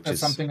A2, which is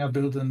something I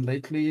built in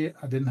lately.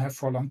 I didn't have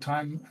for a long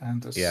time,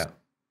 and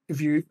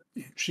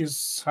she's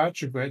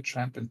such a great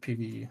champ in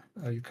PvE.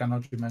 You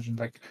cannot imagine.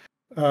 Like,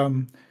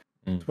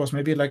 it was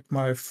maybe like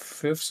my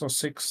 5th or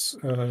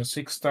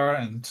 6th star,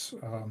 and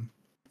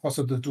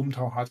also the Doom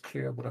Tower hard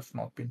clear would have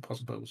not been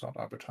possible without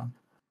Arbiter.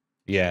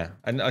 Yeah,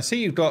 and I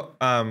see you've got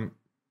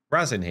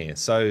Raz in here,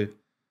 so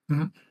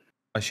I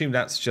assume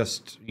that's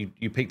just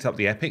you picked up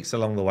the epics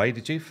along the way,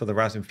 did you, for the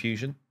Raz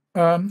infusion?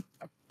 I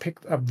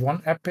picked up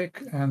one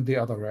epic and the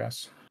other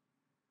Raz.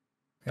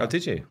 Yeah. Oh,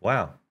 did you?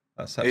 Wow.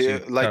 That's actually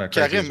like kind of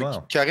crazy as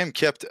well. Karim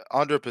kept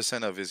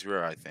 100% of his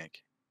rare, I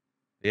think.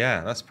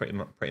 Yeah, that's pretty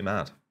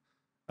mad.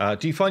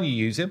 Do you find you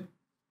use him?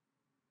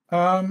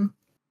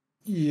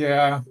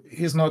 Yeah,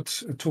 he's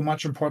not too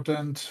much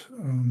important.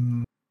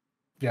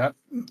 Yeah,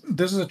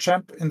 this is a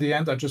champ. In the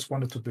end, I just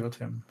wanted to build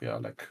him. Yeah,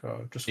 like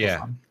just for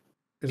fun.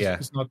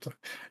 It's not.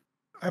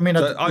 I mean,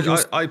 so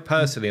I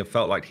personally have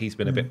felt like he's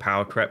been a bit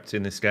power crept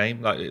in this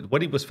game. Like,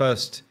 when he was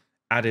first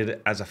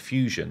added as a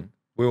fusion,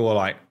 we were all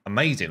like,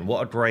 amazing!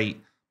 What a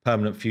great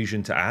permanent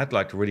fusion to add,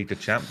 like a really good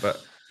champ.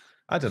 But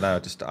I don't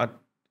know.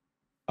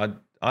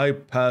 I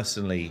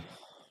personally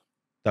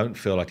don't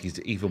feel like he's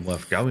even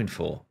worth going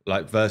for.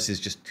 Like, versus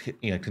just,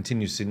 you know,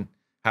 continues in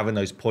having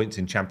those points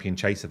in champion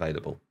chase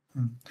available.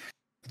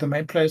 The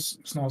main place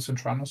is now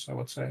Cintranos, I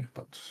would say.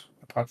 But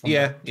apart from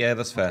that,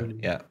 that's fair. Really.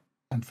 Yeah.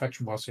 And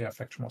Faction Boss, I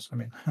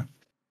mean.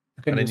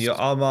 And then your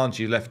Armanz,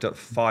 you left at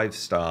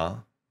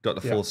 5-star, got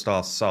the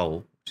 4-star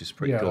soul, which is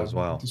pretty cool as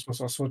well. This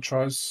was also a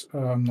choice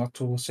not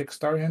to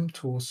 6-star him,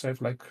 to save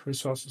like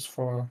resources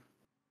for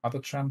other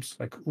champs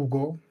like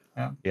Ugo.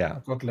 Yeah. I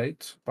got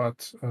late,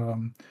 but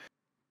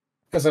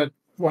because I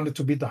wanted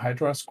to beat the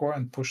Hydra score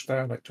and push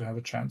there, like to have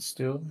a chance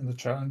still in the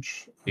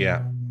challenge.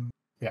 Yeah.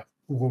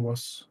 Ugo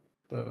was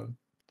the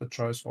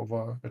choice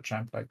over a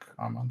champ like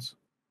Armanz.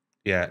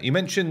 Yeah, you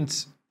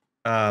mentioned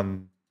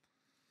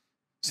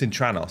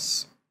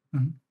Cintranos.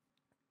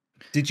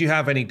 Did you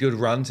have any good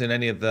runs in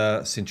any of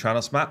the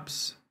Cintranos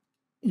maps?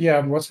 Yeah,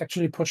 I was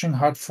actually pushing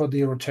hard for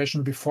the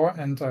rotation before,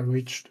 and I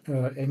reached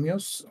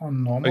Amius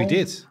on normal. Oh, you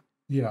did?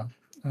 Yeah,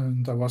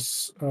 and I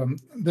was.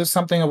 There's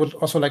something I would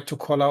also like to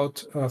call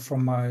out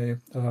from my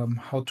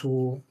how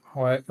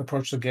I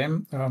approach the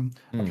game. I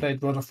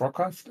played World of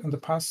Warcraft in the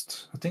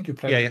past. I think you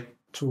played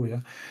 2,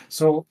 yeah.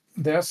 So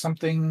there's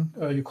something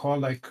you call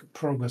like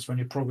progress when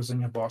you're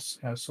progressing a boss.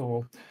 Yeah.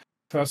 So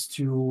first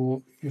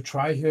you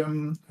try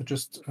him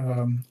just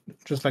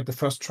like the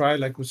first try,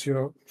 like with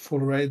your full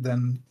rate.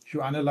 Then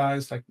you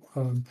analyze like,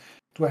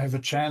 do I have a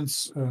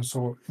chance?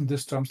 So in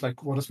these terms,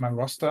 like what is my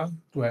roster?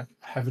 Do I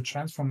have a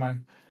chance from my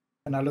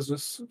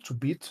analysis to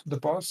beat the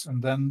boss?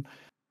 And then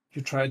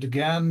you try it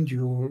again,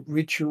 you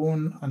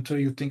retune until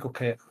you think,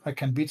 okay, I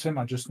can beat him.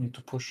 I just need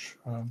to push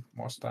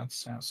more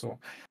stats. Yeah. So,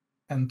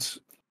 and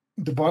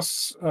the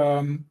boss,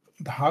 the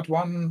hard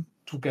one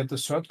to get the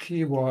third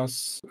key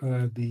was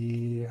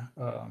the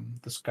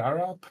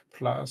scarab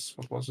plus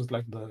what was it,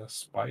 like the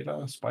spider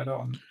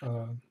on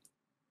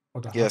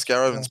or the Yeah, hard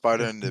Scarab and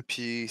Spider yeah. in the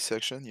P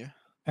section. Yeah.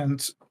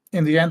 And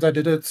in the end, I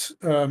did it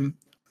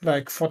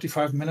like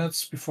 45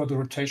 minutes before the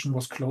rotation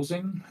was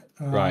closing.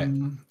 Right.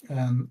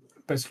 And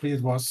basically,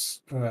 it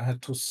was I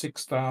had to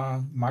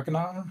 6-star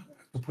Magna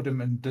to put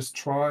him in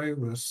Destroy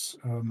with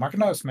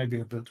Magna is maybe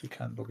a build we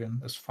can look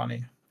in. It's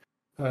funny.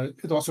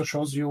 It also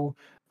shows you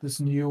this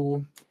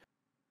new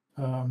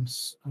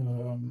what's the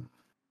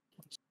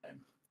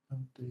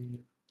name?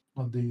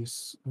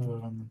 These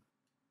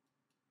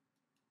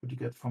what you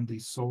get from the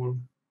soul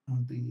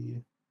the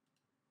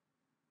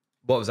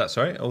What was that?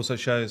 Sorry. It also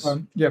shows.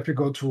 yeah, if you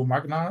go to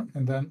Magna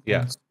and then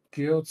Yeah. on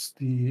skills,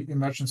 the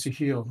emergency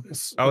heal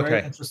is a Okay.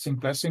 very interesting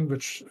blessing,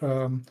 which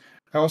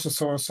I also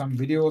saw some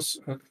videos.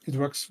 It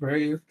works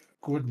very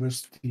good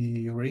with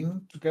the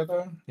ring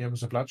together. Yeah, with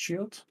the blood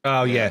shield.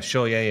 Oh yeah, Yeah.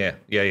 sure,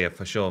 yeah,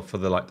 for sure. For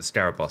the like the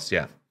Scarab boss,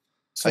 yeah.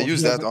 So I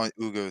use he has that a- on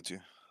Ugo too.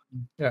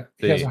 Yeah,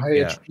 he has a high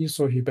yeah. HP,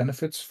 so he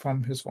benefits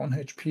from his own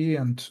HP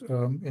and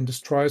in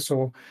Destroy.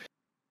 So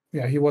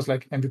yeah, he was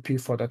like MVP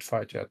for that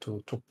fight. Yeah,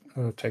 to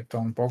take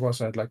down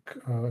Borgos. I had like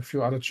a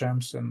few other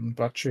champs and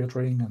blood shield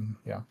ring, and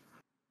yeah.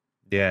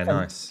 Yeah, And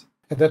nice.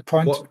 At that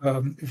point, What-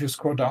 if you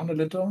scroll down a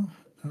little,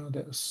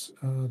 there's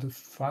the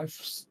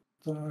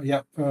 5-star.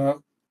 Yeah,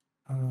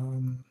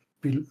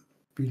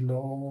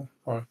 below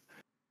or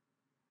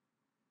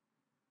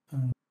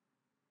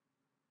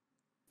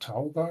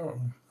Tauber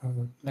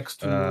or next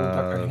to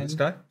Dr. This Hen.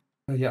 guy?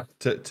 Yeah,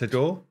 To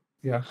door?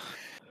 yeah.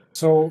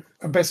 So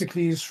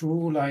basically,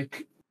 threw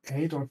like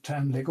 8 or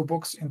 10 Lego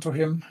books into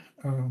him,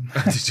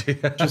 Did you?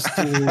 just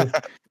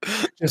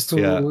to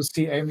Yeah.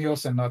 see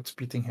Amios and not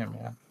beating him.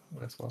 Yeah,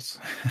 that was.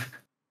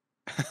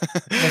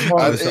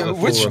 Oh, it's not the full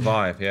which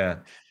revive, yeah.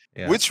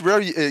 which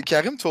rare?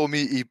 Karim told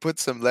me he put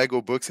some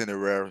Lego books in a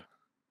rare.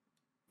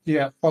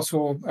 Yeah.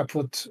 Also, I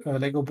put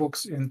Lego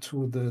books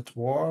into the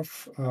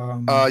dwarf.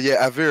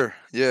 Yeah, Avir.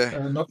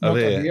 Yeah. Not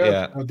Avir, Avir,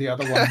 yeah. The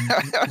other one.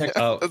 Next,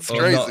 Oh, That's or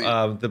crazy.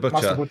 not the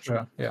Master butcher.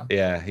 Butcher. Yeah.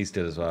 Yeah, he's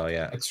good as well,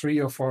 yeah. Like 3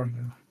 or 4.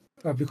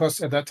 Yeah. Because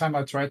at that time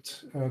I tried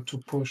to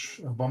push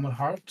Bommel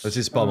Heart. This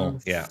is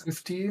Bommel, yeah.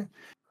 50.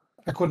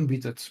 I couldn't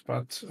beat it,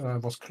 but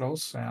was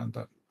close and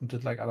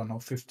did like, I don't know,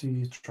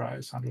 50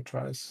 tries, 100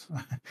 tries.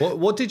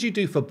 What did you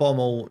do for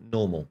Bommel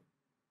normal?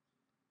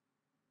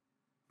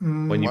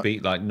 When you What?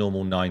 beat like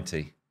normal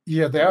 90?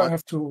 Yeah, there What? I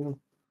have to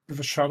give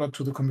a shout out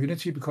to the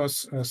community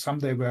because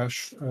someday we're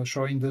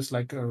showing this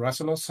like a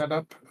Rasselos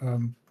setup.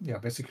 Yeah,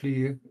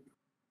 basically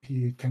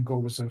he can go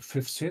with a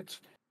 5th hit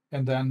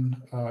and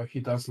then he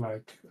does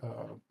like,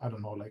 I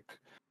don't know, like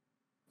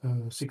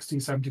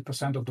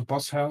 60-70% of the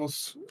boss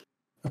health,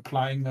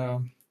 applying a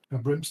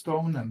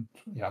brimstone, and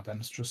yeah, then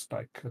it's just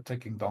like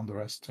taking down the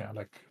rest. Yeah,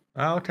 like.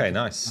 Oh, okay,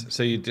 nice.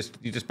 So you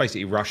just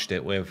basically rushed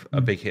it with a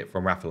big hit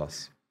from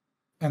Rathalos.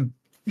 And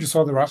you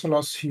saw the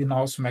Rathalos, he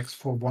now smacks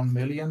for 1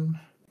 million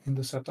in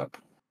the setup.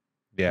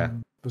 Yeah.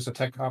 With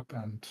attack up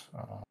and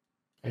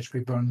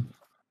HP burn.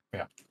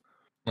 Yeah.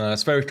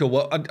 That's very cool.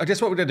 Well, I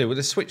guess what we're going to do, we're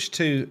going to switch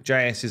to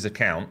JS's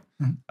account.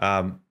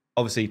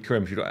 Obviously,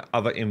 Karim, if you've got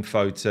other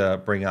info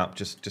to bring up,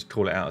 just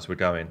call it out as we're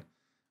going.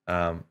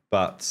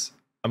 But,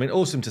 I mean,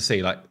 awesome to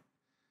see. Like,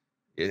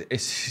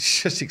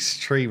 it's just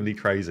extremely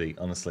crazy,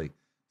 honestly.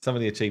 Some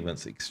of the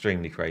achievements,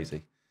 extremely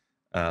crazy.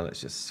 Let's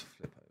just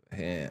flip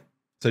over here.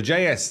 So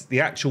JS,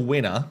 the actual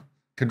winner,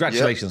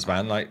 congratulations,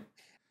 man. Like,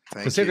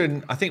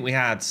 considering I think we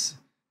had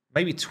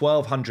maybe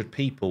 1,200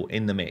 people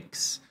in the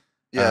mix.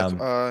 Yeah,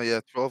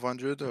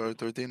 1,200 or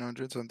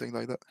 1,300, something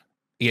like that.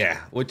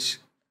 Yeah, which,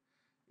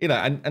 you know,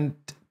 and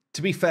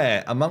to be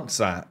fair, amongst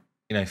that,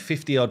 you know,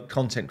 50 odd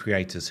content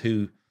creators who,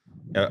 you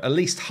know, at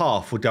least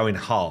half were going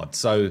hard.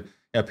 So, you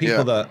know,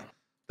 people that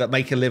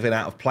make a living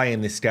out of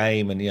playing this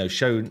game and, you know,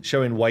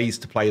 showing ways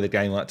to play the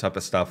game, that type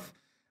of stuff.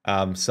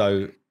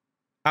 So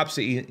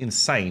absolutely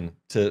insane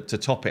to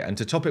top it, and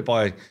to top it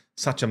by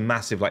such a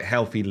massive, like,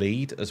 healthy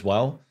lead as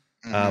well.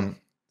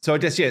 So I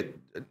guess, yeah,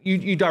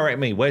 you direct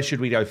me. Where should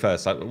we go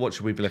first? Like, what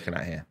should we be looking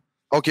at here?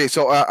 Okay,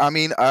 so I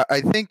mean,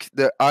 I think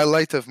the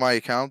highlight of my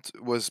account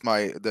was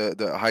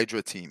the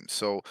Hydra team.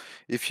 So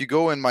if you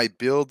go in my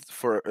build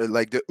for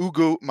like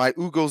my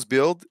Ugo's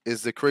build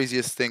is the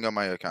craziest thing on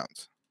my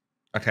account.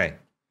 Okay.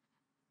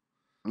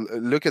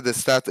 Look at the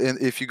stat,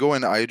 and if you go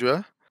in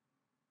Hydra,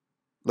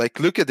 like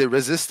look at the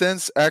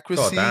resistance,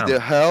 accuracy, the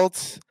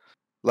health,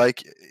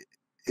 like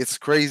it's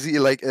crazy.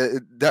 Like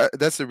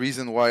that's the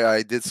reason why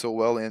I did so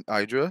well in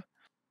Hydra.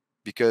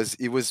 because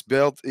it was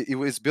built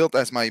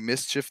as my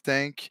mischief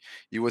tank.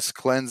 It was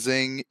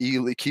cleansing,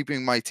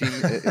 keeping my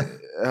team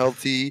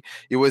healthy.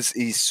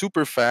 He's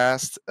super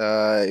fast.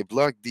 It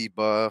blocked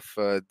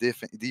debuff,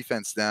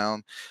 defense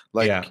down,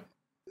 like yeah,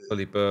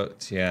 fully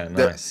booked. Yeah,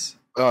 the nice.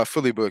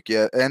 fully booked.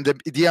 Yeah, and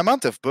the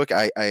amount of book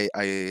I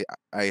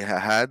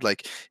had,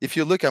 like if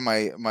you look at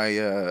my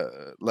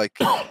like.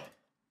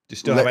 Do you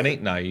still have any?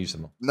 No, you use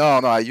them all.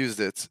 No, I used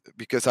it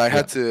because I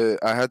had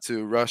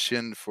to rush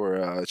in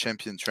for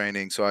champion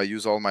training, so I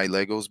use all my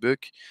Legos book.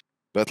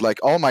 But like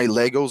all my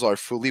Legos are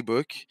fully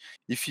book.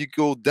 If you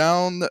go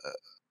down,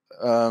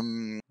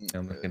 I'm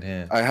looking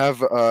here. I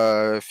have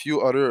a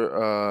few other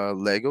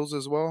Legos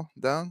as well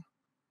down.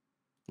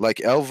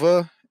 Like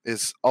Elva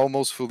is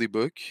almost fully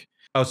book.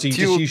 Oh, so you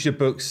just use your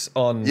books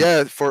on?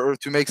 Yeah,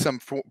 to make some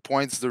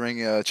points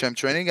during champ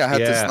training. I had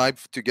to snipe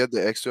to get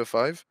the extra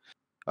 5.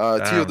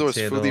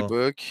 Theodore's fully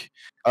book.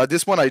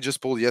 This one I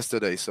just pulled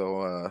yesterday,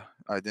 so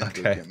I didn't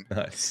book him.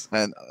 Nice.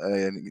 And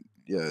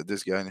yeah,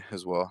 this guy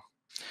as well.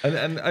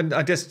 And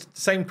I guess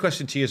same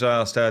question to you as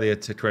I asked earlier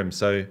to Krim.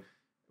 So,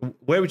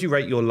 where would you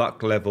rate your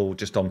luck level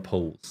just on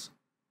pulls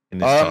in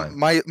this time?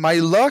 My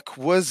luck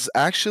was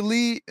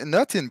actually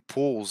not in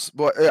pulls,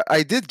 but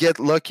I did get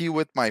lucky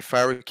with my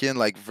Farrakhan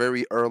like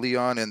very early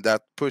on, and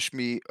that pushed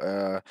me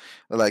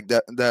like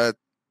that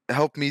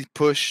helped me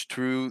push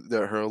through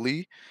the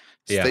early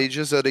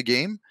stages of the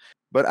game.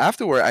 But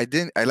afterward, I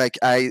didn't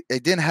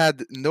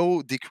had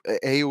no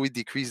AoE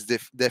decreased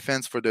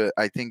defense for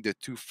I think the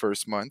 2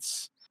 first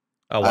months.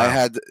 Oh, wow. I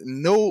had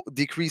no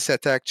decreased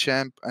attack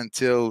champ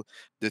until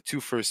the 2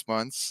 first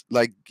months.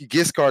 Like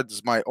Giscard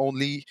is my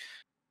only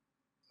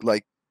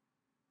like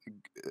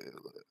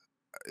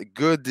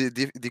good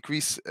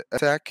decrease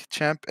attack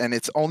champ, and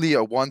it's only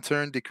a 1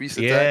 turn decrease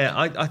attack. Yeah,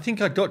 I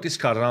think I got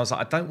discard, and I was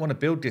like, I don't want to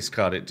build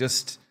discard. It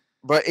just.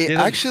 But it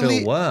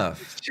actually,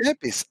 worth. Champ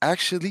is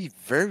actually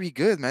very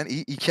good, man.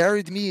 He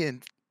carried me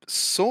in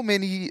so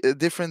many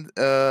different.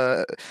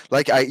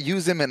 Like I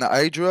use him in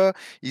Hydra.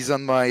 He's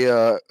on my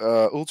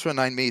Ultra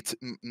Nightmare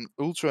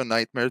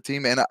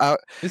team, and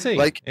is he?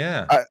 Like,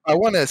 yeah. I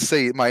want to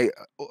say my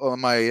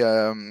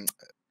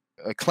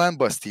clan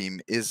boss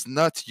team is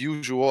not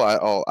usual at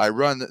all. I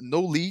run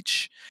no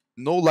leech,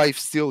 no life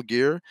steal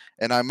gear,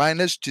 and I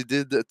managed to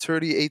did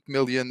 38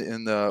 million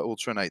in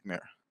Ultra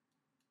Nightmare.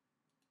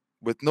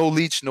 With no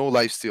leech, no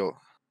lifesteal.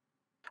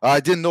 I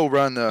didn't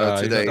run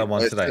today.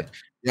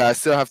 I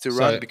still have to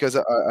run because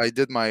I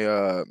did my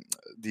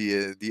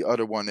the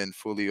other one in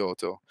fully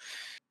auto.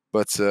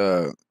 But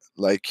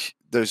like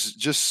there's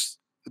just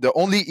the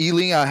only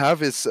healing I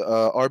have is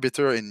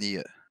Arbiter and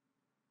Nia.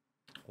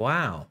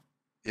 Wow.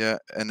 Yeah,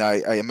 and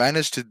I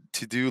managed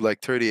to do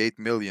like 38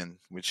 million,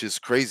 which is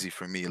crazy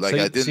for me. Like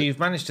so you've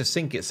managed to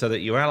sync it so that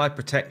your ally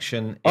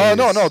protection is... Oh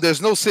no,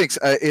 there's no syncs.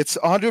 It's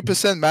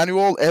 100%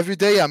 manual. Every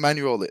day I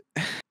manual it.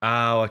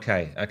 Oh,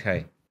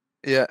 okay.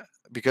 Yeah,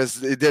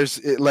 because there's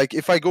like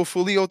if I go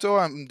fully auto,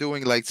 I'm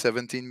doing like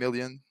 17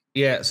 million.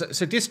 Yeah,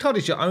 so discard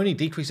is your only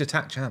decrease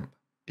attack champ.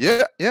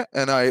 Yeah,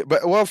 and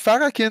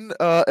Farrakhan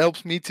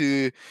helps me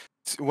to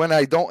when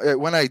I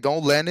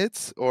don't land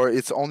it, or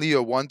it's only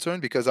a 1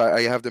 turn because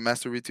I have the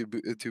mastery to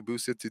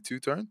boost it to 2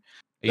 turn.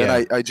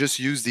 Then I just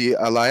use the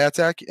ally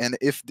attack, and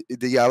if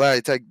the ally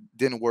attack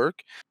didn't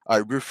work, I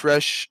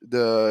refresh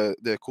the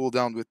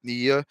cooldown with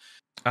Nia.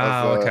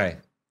 Okay.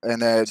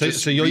 And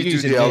so you're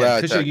using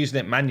it because you're using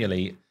it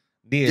manually.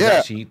 Nia's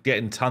actually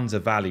getting tons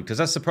of value, because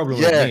that's the problem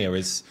with Nia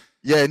is.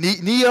 Yeah,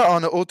 Nia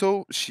on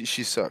auto, she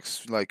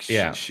sucks. Like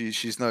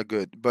she's not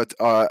good. But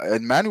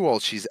in manual,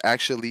 she's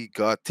actually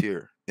god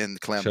tier in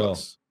clan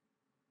boss.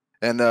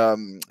 And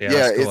cool,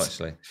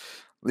 actually.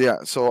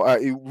 Yeah, so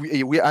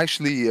we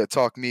actually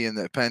talked me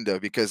and Panda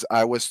because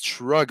I was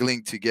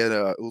struggling to get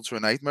a Ultra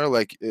Nightmare.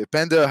 Like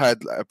Panda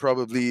had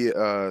probably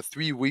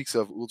 3 weeks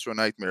of Ultra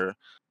Nightmare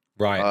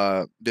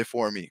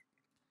before me.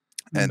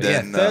 And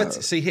then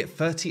so he hit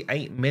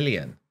 38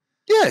 million.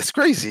 Yeah, it's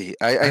crazy.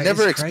 I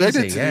never expected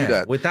to do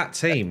that with that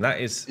team. That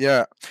is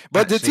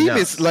but the team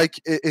is like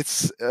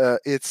it's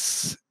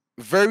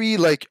very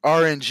like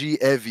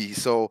RNG heavy.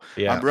 So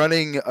I'm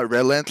running a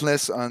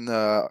Relentless on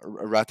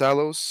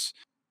Ratalos,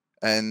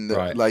 and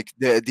like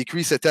the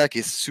decrease attack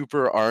is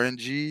super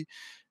RNG,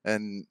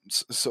 and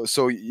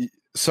so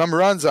some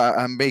runs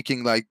I'm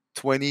making like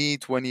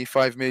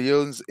 20-25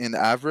 millions in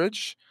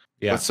average.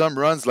 But some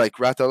runs like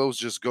Ratalos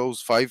just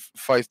goes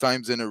five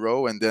times in a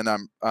row, and then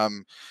I'm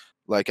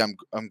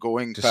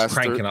going just faster,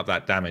 cranking up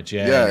that damage.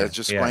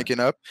 Cranking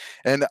up.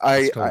 And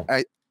I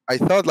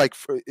thought like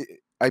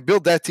I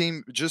built that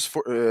team just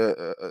for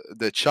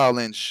the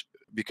challenge,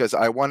 because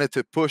I wanted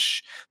to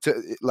push to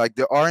like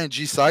the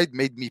RNG side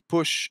made me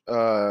push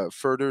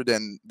further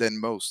than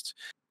most,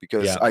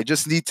 because I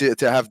just need to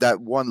have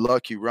that one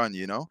lucky run,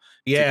 to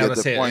get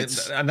that's the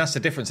points. And that's the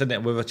difference, isn't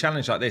it? With a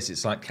challenge like this,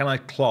 it's like, can I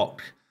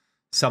clock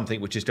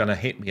something which is going to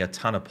hit me a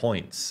ton of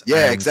points.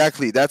 Yeah, And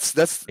exactly. That's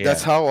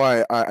how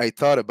I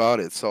thought about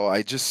it. So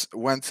I just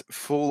went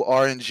full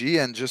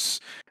RNG and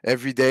just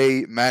every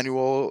day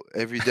manual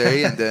every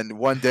day, and then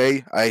one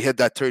day I hit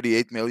that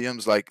 38 million.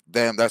 It's like,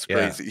 damn, that's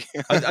crazy.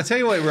 I tell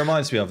you what it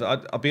reminds me of.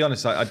 I'll be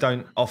honest, I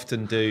don't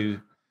often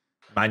do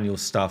manual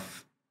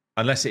stuff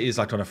unless it is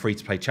like on a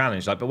free-to-play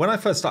challenge. Like, but when I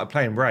first started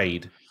playing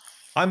Raid,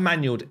 I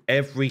manualed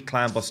every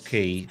clan boss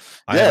key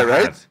I ever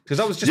had because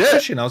I was just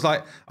pushing. I was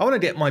like, I want to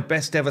get my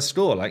best ever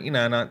score, like, you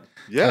know. And I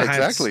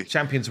had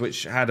champions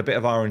which had a bit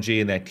of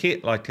RNG in their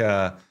kit. Like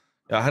I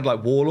had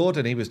like Warlord,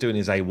 and he was doing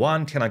his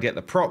A1. Can I get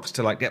the procs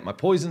to like get my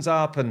poisons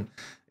up? And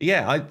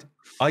yeah,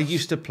 I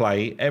used to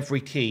play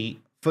every key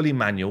fully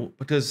manual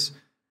because,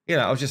 you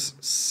know, I was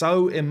just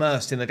so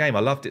immersed in the game. I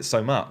loved it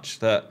so much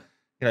that,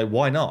 you know,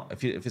 why not?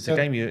 If it's a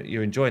game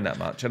you're enjoying that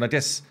much, and I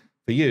guess.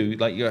 For you,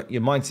 like your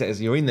mindset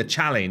is you're in the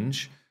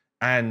challenge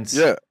and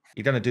you're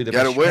going to do the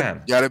best you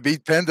can. You gotta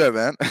beat Panda,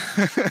 man.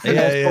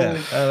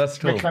 That's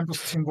cool. My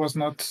campus team was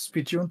not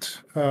speed tuned,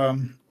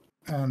 and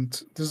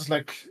this is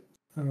like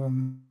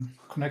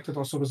connected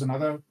also with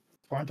another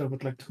point I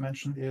would like to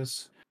mention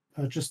is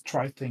just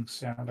try things.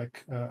 Yeah,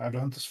 like I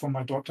learned this from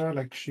my daughter.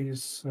 Like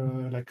she's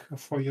like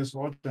 4 years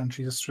old and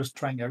she's just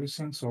trying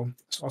everything. So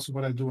it's also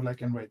what I do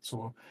like in Raid.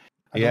 So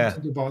I don't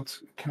think about,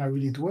 can I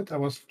really do it? I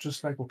was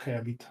just like, okay, I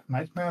beat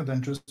Nightmare,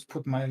 then just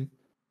put my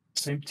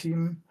same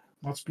team,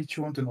 not speed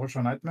tuned, in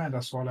Ultra Nightmare. And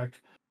I saw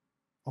like,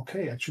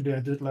 okay, actually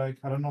I did like,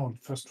 I don't know,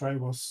 first try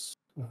was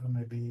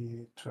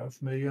maybe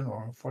 12 million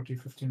or 40,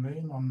 15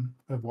 million on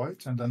a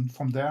Void. And then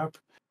from there up,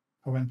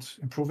 I went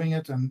improving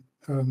it. And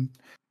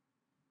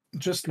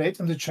just late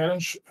in the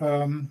challenge,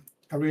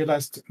 I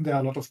realized there are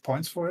a lot of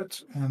points for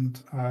it,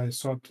 and I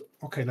thought,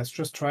 okay, let's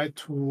just try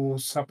to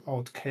sub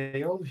out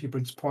Kale. He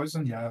brings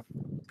poison. Yeah,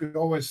 we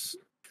always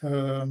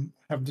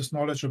have this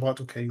knowledge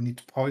about, okay, you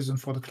need poison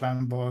for the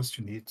clan boss,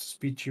 you need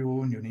speed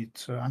tune, you need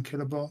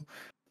unkillable.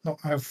 No,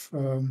 I have,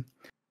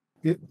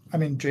 I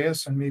mean,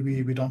 JS and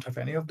maybe we don't have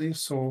any of these,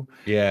 so.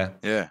 Yeah.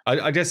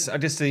 I guess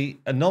the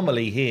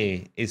anomaly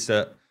here is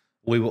that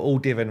we were all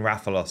given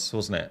Rathalos,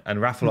 wasn't it? And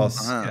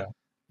Rathalos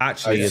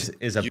actually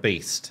is a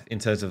beast in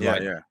terms of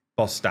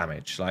boss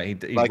damage. Like he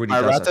like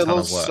really does a ton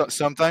of work.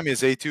 Sometimes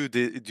his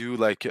A2 do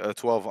like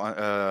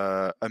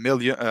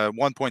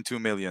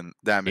 1.2 million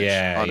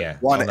damage.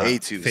 One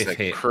A2 is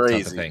like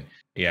crazy.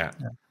 Yeah.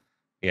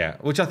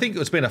 Which I think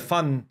has been a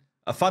fun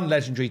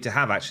legendary to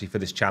have actually for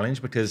this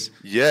challenge because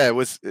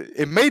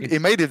it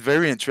made it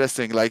very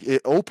interesting. Like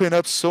it opened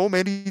up so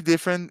many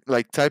different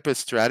like type of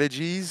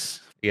strategies.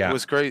 It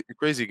was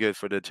crazy good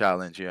for the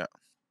challenge.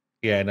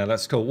 Yeah, no,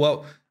 that's cool.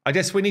 Well, I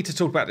guess we need to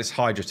talk about this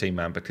Hydra team,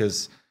 man,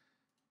 because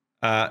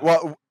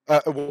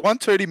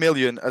 130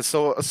 million.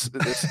 So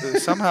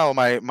somehow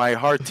my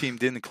hard team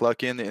didn't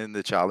clock in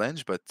the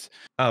challenge, but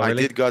I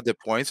did got the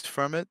points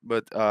from it.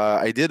 But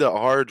I did a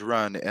hard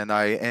run, and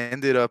I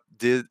ended up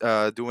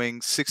doing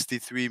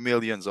 63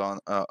 millions on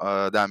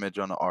damage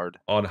on hard.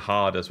 On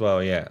hard as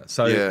well, yeah.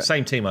 So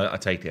same team, I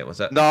take it. Was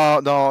that?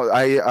 No.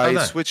 I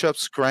switch up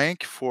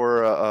Skrank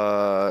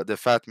for the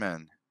Fat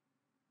Man.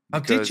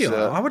 Because, did you?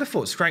 I would have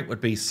thought Skrank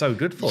would be so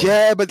good for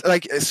it. But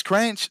like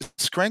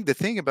Skrank, the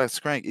thing about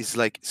Skrank is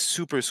like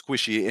super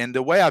squishy, and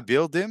the way I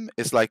build him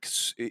is like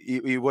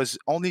it was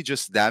only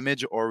just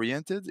damage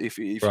oriented. If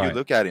you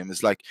look at him,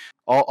 it's like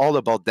all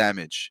about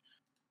damage.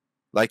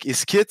 Like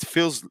his kit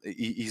feels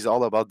he's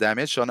all about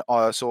damage. So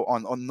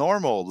on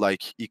normal,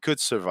 like he could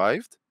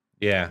survive.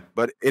 Yeah.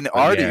 But in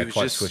hard, he was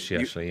quite just squishy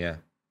actually. Yeah.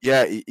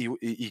 Yeah,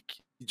 he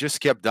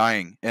just kept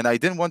dying, and I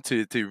didn't want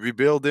to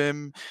rebuild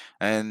him,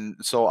 and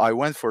so I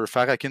went for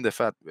Farakin the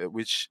Fat,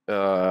 which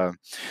so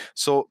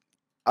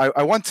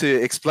I want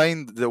to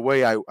explain the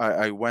way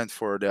I went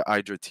for the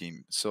Hydra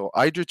team. So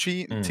Hydra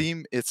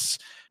team, it's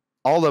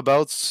all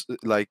about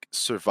like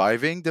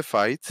surviving the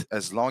fight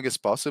as long as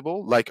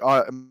possible. Like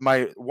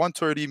my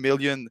 130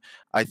 million,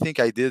 I think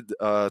I did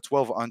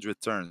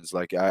 1200 turns.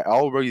 Like I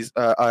always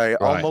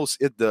almost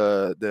hit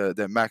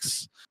the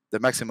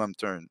maximum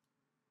turn.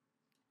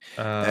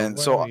 And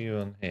where are you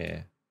on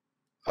here?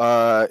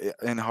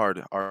 In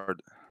hard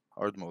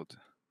mode,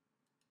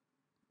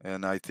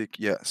 and I think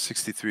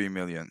 63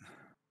 million.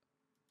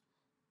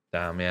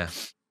 Damn, yeah.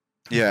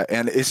 Yeah,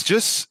 and it's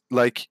just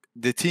like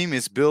the team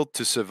is built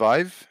to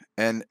survive,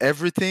 and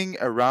everything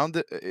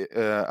around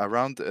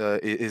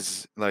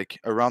is like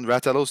around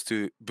Rathalos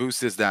to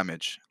boost his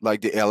damage, like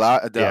the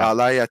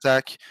ally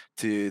attack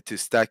to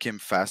stack him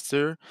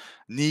faster.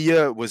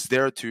 Nia was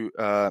there to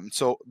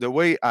so the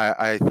way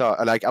I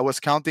thought, like I was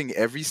counting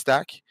every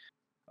stack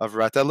of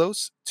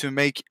Rathalos to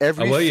make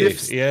every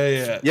fifth.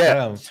 Yeah.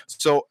 Damn.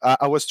 So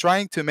I was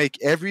trying to make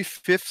every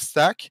fifth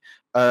stack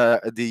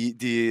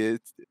the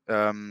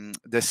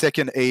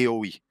second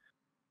AoE.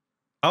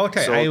 Oh,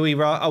 okay. So, AoE,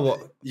 right? Oh, what?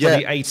 Yeah.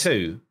 The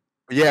A2.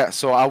 Yeah.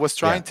 So I was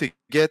trying to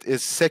get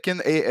his second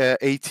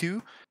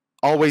A2,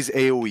 always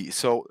AoE.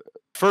 So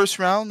first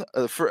round,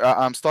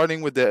 I'm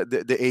starting with the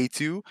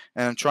A2,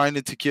 and I'm trying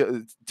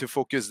to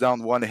focus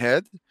down one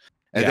head,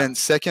 And then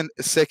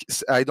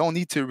I don't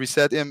need to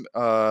reset him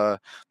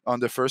on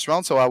the first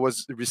round, so I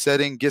was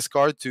resetting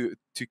Giscard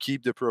to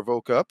keep the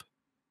provoke up.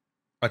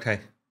 Okay.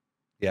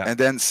 Yeah. And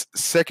then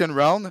second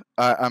round,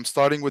 I'm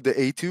starting with the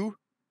A2,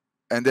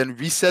 and then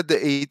reset the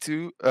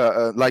A2.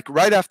 Like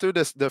right after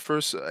the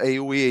first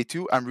AoE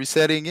A2, I'm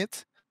resetting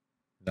it.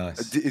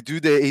 Nice. Do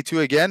the A2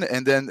 again,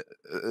 and then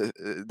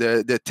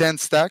the 10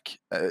 stack.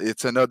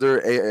 It's another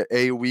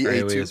AoE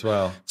A2 as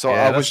well. So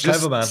yeah, I was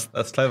just clever, man.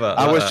 That's clever.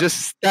 I was just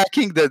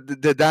stacking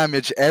the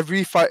damage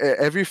every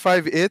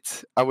 5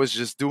 hit. I was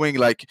just doing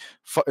like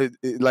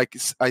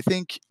I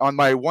think on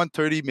my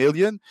 130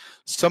 million,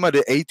 some of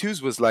the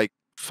A2s was like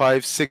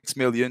 5-6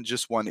 million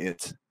just one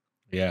hit.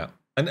 Yeah.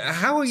 And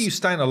how are you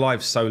staying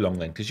alive so long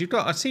then? Because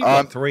I see you've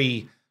got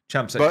 3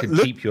 champs that can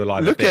keep you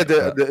alive. Look a bit,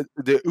 at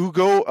the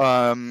Ugo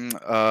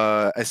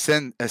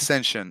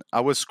Ascension.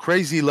 I was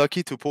crazy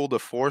lucky to pull the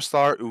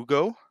 4-star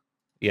Ugo.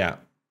 Yeah.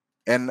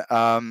 And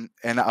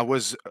I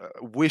was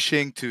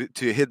wishing to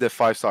hit the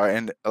 5-star,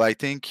 and I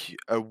think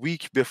a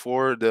week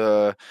before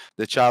the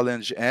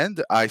challenge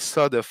end, I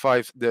saw the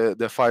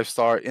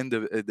 5-star in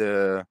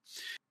the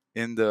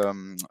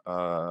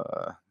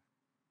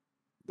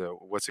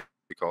what's it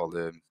called,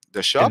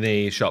 the shop. In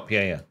the shop,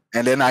 yeah.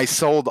 And then I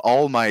sold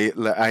all my.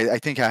 I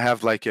think I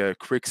have like a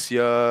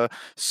Crixia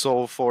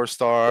Soul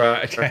 4-star,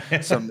 right,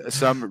 okay.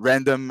 some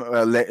random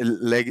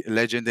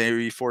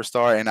legendary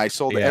 4-star, and I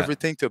sold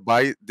everything to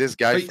buy this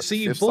guy. So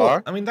you bought?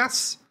 Star. I mean,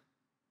 that's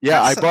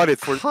I bought it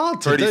for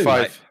hard 35. To do,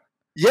 like,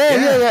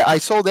 yeah. I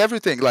sold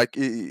everything. Like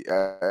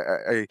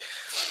I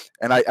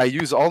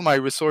use all my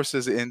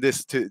resources in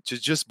this to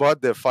just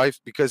bought the 5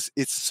 because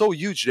it's so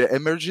huge. The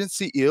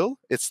emergency heal,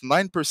 it's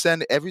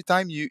 9% every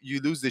time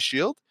you lose the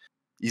shield.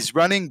 He's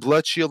running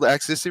blood shield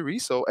accessory,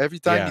 so every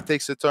time he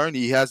takes a turn,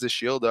 he has the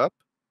shield up.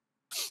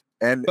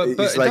 And but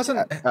it's it like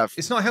doesn't.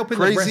 It's not helping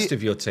the rest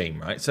of your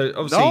team, right? So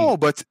obviously, no,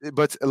 but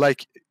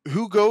like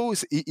who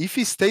goes if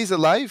he stays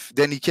alive,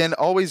 then he can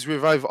always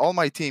revive all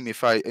my team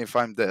if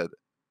I'm dead.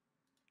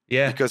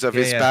 Yeah, because of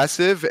his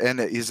passive and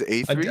his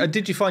A3.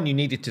 Did you find you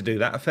needed to do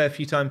that a fair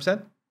few times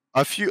then?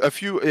 A few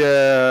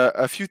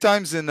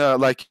times in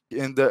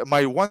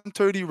my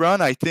 130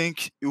 run, I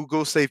think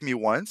Ugo saved me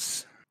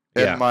once.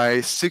 And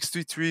my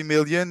 63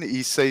 million,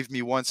 he saved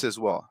me once as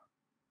well.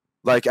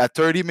 Like at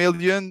 30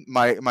 million,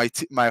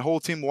 my whole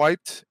team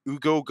wiped.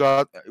 Ugo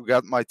got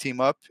my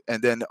team up,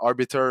 and then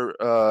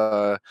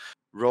Arbiter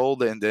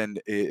rolled, and then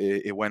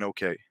it went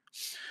okay.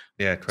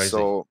 Yeah, crazy.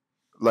 So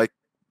like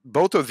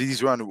both of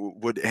these run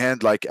would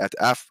end like at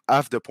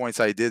half the points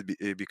I did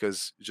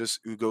because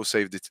just Ugo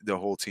saved the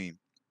whole team.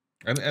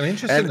 And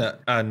interesting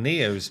that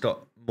Neo's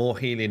got more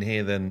healing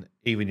here than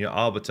even your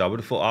Arbiter. I would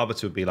have thought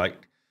Arbiter would be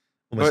like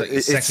almost like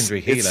a secondary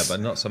healer, but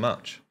not so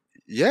much.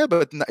 Yeah,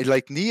 but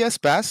like Nia's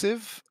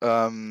passive,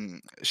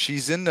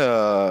 she's in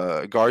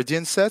a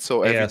Guardian set,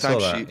 so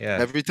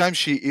every time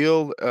she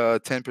healed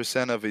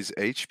 10% of his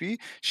HP,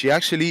 she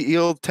actually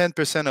healed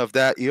 10% of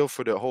that heal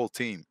for the whole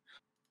team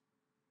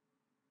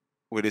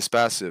with his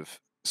passive.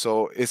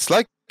 So it's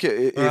like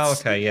through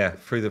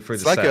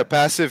the like a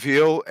passive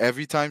heal.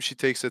 Every time she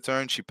takes a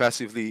turn, she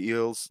passively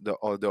heals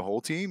the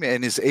whole team,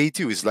 and his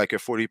A2 is like a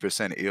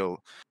 40%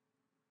 heal.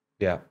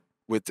 Yeah.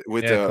 With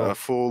a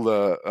full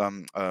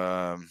and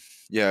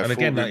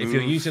again, if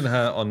you're using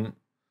her on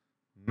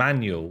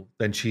manual,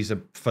 then she's a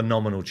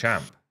phenomenal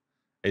champ.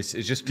 It's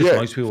just because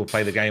most people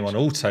play the game on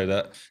auto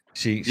that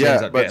she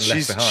ends up getting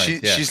left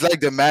behind. She's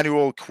like the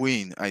manual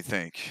queen, I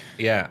think.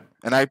 Yeah.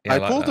 And I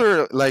pulled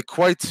her like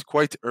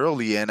quite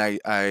early, and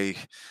I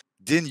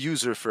didn't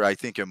use her for I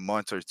think a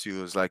month or two.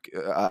 It was like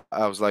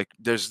I was like,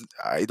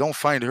 I don't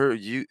find her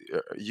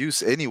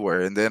use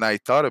anywhere. And then I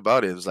thought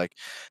about it. It was like,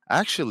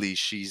 actually,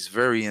 she's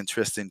very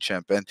interesting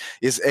champ, and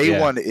is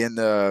A1 in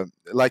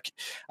like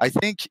I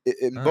think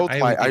in both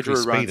my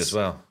Hydra runs as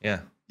well.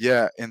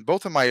 Yeah, in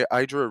both of my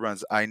Hydra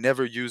runs, I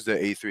never used the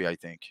A3. I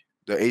think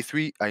the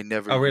A3 I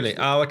never. Oh really?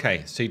 Oh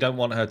okay. So you don't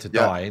want her to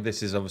die.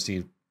 This is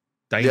obviously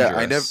dangerous. Yeah,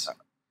 I never.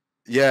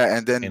 Yeah,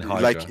 and then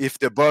like if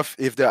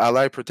the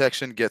ally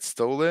protection gets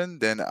stolen,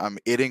 then I'm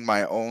hitting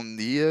my own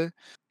Nia.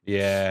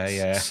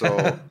 Yeah.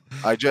 So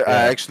I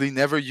actually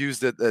never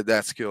used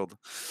that skill.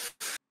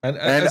 And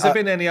has there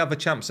been any other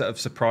champs that have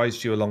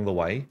surprised you along the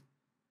way?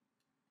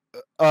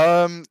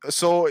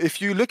 So if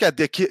you look at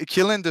the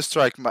killing the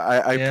strike,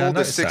 I pulled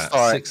a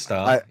 6-star.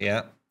 6-star.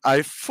 Yeah.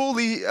 I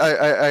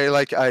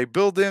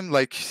build him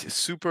like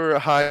super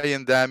high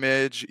in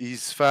damage.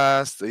 He's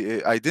fast.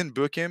 I didn't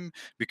book him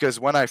because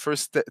when I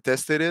first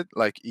tested it,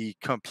 like he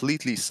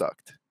completely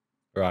sucked.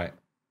 Right.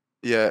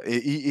 Yeah.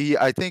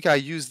 I think I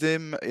used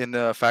him in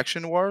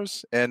Faction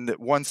Wars and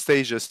one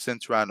stage as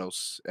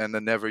Centranos, and I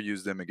never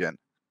used him again.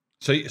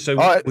 So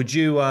would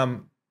you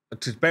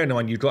to bear in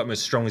mind you've got him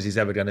as strong as he's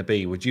ever going to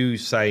be? Would you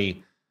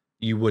say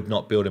you would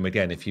not build him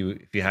again if you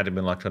had him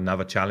in like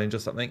another challenge or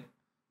something?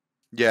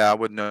 Yeah, I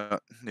would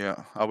not.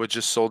 Yeah, I would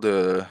just sold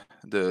the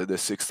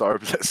 6-star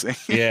blessing.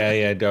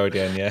 yeah, go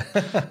again. Yeah,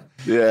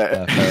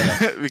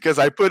 yeah. Because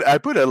I put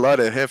a lot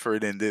of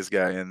effort in this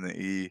guy, and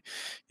he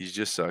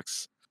just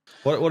sucks.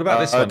 What about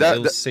this one,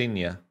 Il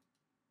Senior?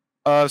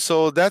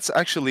 So that's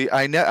actually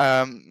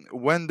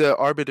when the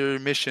Arbiter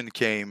mission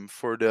came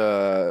for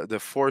the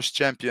Force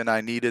champion,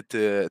 I needed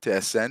to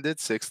ascend it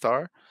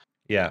 6-star.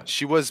 Yeah,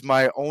 she was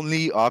my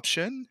only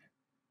option,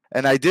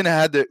 and I didn't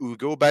have the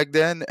Ugo back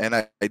then, and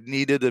I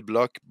needed a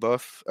block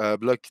buff,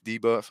 block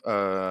debuff.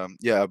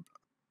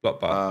 block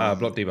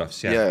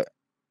debuffs.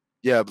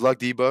 Block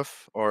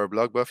debuff or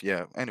block buff.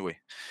 Yeah. Anyway,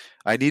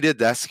 I needed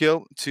that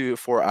skill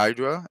for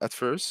Hydra at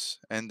first,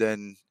 and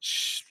then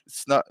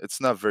it's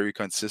not very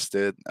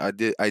consistent. I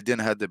didn't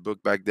have the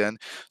book back then,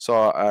 so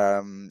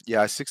I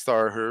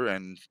 6-star her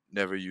and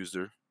never used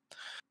her.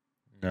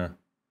 No.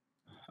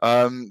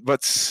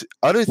 But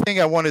other thing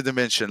I wanted to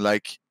mention,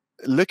 like,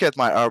 look at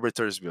my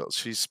Arbiter's build.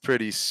 She's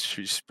pretty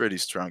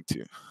strong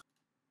too.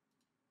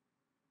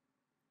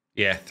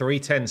 Yeah,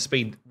 310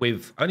 speed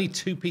with only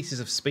 2 pieces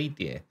of speed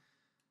gear.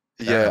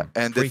 Yeah,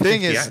 and the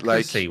thing is,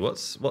 accuracy, like,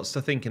 what's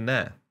the thinking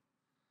there?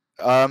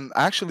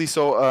 Actually,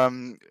 so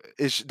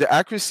the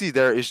accuracy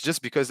there is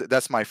just because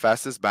that's my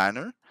fastest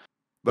banner.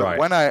 But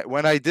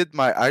when I did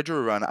my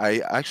Hydra run, I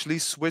actually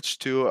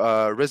switched to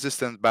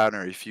resistant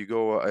banner. If you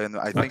go, and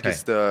I think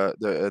it's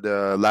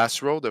the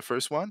last row, the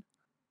first one.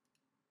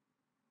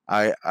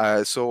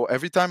 So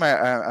every time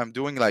I'm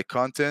doing like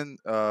content,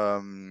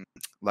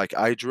 like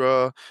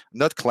Hydra,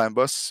 not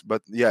Clambus,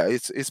 but yeah,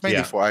 it's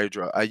mainly for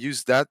Hydra. I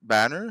use that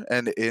banner,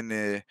 and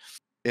in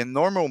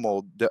normal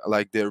mode,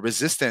 the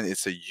resistant,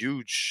 it's a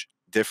huge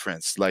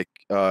difference. Like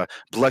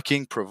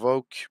blocking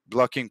provoke,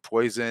 blocking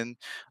poison,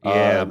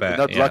 I bet,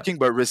 not blocking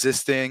but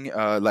resisting,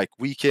 like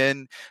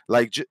weaken,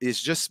 like it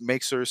just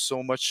makes her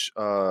so much,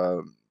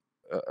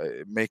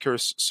 make her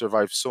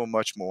survive so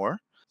much more.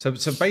 So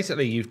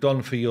basically, you've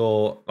gone for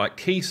your like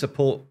key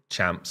support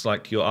champs,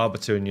 like your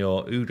Arbiter and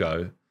your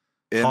Udo,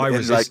 high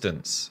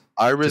resistance.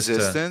 Like, high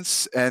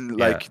resistance, and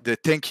like the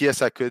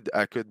tankiest I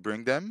could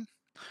bring them.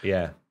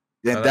 Yeah.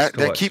 And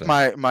that keep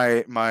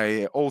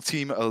my whole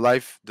team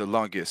alive the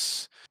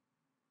longest.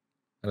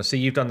 And I see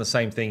you've done the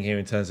same thing here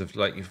in terms of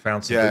like you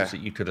found some boots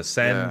that you could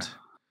ascend.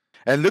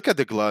 Yeah. And look at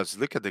the gloves.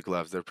 Look at the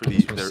gloves. They're pretty.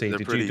 Did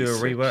you do a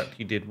rework?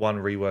 You did one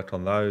rework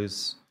on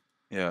those.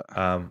 Yeah.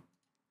 And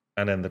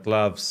then the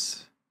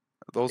gloves.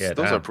 Those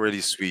are pretty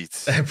sweet.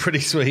 They're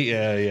pretty sweet,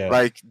 yeah.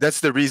 Like that's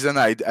the reason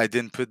I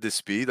didn't put the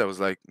speed. I was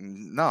like,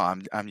 no,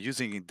 I'm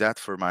using that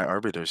for my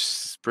Arbiters.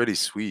 It's pretty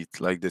sweet.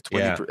 Like the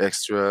 20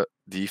 extra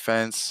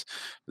defense.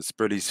 It's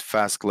pretty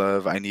fast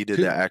glove. I needed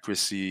the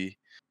accuracy.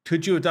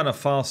 Could you have done a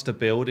faster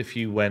build if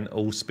you went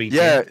all speed?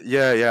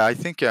 Yeah. I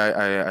think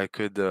I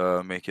could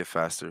make it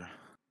faster.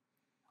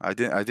 I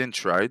didn't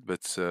try it,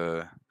 but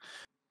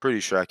pretty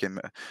sure I can.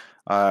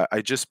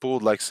 I just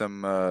pulled like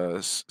some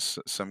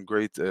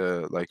great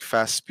like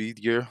fast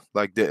speed gear,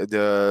 like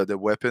the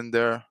weapon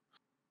there.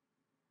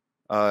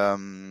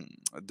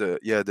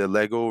 The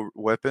Lego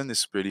weapon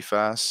is pretty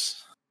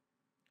fast.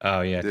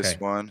 Oh yeah, this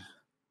one.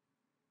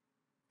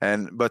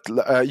 But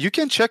you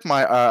can check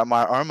my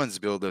my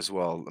Armanz build as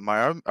well.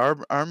 My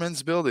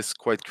Armanz build is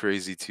quite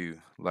crazy too.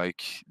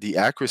 Like the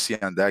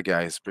accuracy on that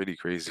guy is pretty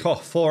crazy. Oh,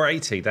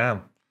 480,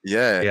 damn.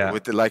 Yeah,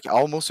 with like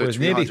almost a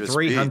nearly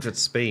 300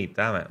 speed.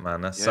 Damn it, man.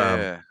 That's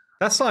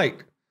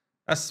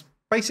that's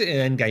basically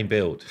an endgame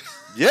build.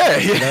 Yeah,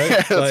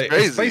 that's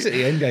crazy. It's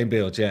basically an endgame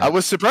build. Yeah, I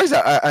was surprised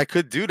I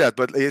could do that,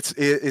 but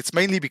it's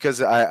mainly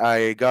because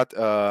I got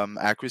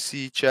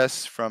accuracy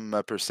chests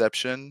from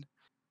Perception,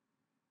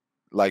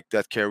 like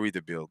that carry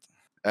the build.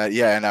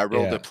 And I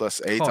rolled a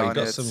 +8 on you it.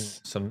 Got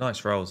some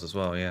nice rolls as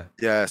well.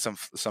 Yeah, some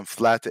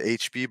flat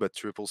HP but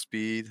triple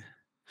speed.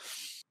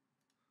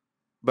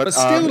 But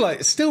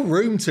still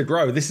room to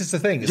grow. This is the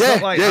thing. It's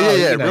not like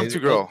room to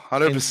grow.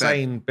 100%.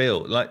 Insane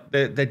build. Like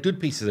they're good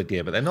pieces of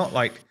gear, but they're not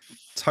like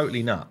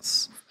totally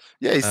nuts.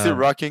 Yeah, he's still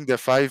rocking the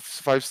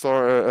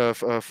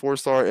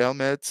 4-star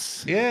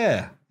helmets.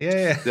 Yeah.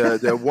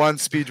 The 1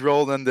 speed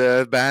roll and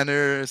the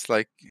banner. It's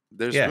like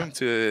there's room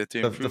to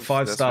improve. The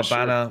 5-star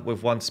banner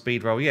with 1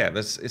 speed roll. Yeah,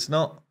 it's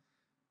not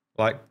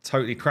like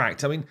totally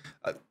cracked. I mean,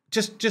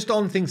 just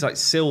on things like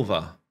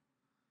silver.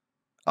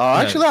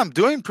 Actually, I'm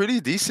doing pretty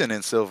decent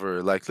in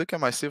silver. Like, look at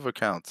my silver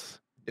count.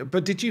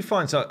 But did you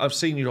find? So I've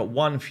seen you got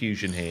 1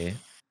 fusion here.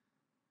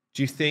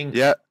 Do you think?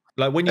 Yeah.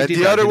 Like when you did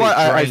the that, other one,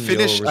 I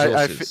finished.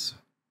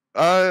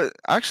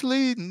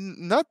 Actually,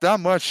 not that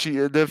much.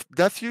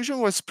 That fusion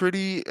was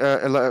pretty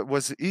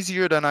was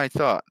easier than I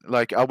thought.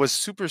 Like I was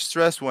super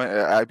stressed when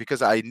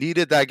because I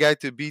needed that guy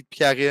to beat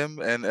Karim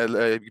and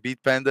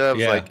beat Panda. I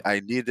was like,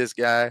 I need this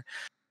guy.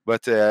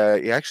 But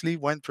it actually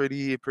went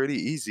pretty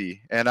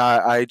easy, and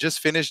I just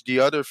finished the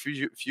other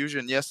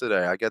fusion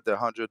yesterday. I got the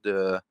 100.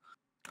 Oh,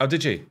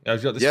 did you? Oh,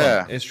 you got this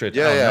one, Eostrid.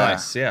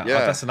 Nice. Yeah.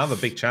 That's another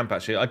big champ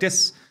actually. I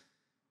guess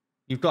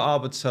you've got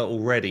Arbiter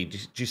already. Do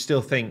you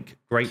still think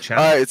great champ?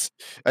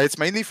 It's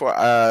mainly for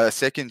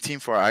second team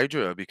for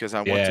Hydra because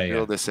I want to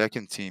build a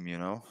second team. You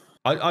know.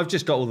 I've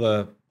just got all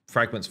the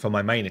fragments for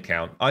my main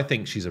account. I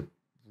think she's a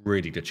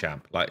really good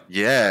champ. Like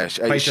I was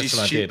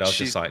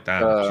just like,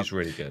 damn, she's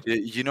really good.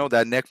 You know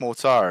that neck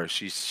motar,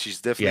 she's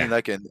definitely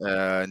like a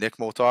neck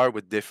motar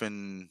with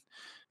different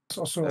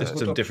also a Just good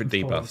some option different for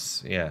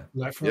debuffs. Yeah.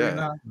 live Yeah.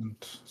 arena and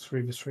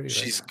 3v3.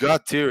 She's Like.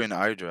 God tier in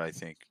Hydra, I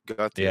think.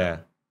 God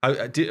tier.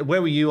 Yeah.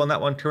 Where were you on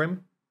that one,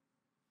 Karim?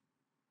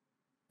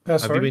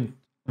 Have Sorry? you been?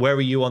 Where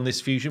were you on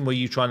this fusion? Were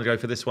you trying to go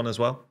for this one as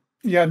well?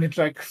 Yeah, I need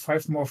like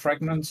 5 more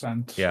fragments,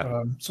 and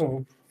Yeah.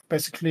 so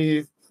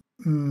basically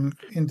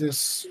in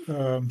this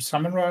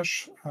summon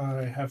rush,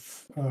 I have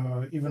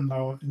even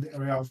now in the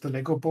area of the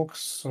Lego books.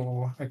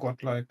 So I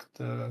got like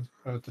the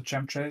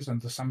gem chase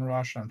and the summon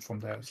rush, and from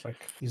there it's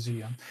like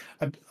easy.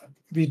 And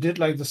we did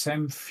like the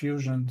same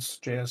fusions,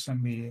 JS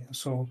and me.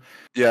 So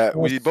Yeah,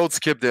 we both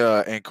skipped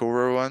the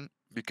Ankoro one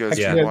because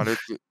we actually, wanted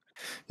to.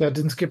 yeah, I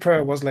didn't skip her.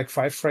 I was like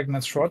 5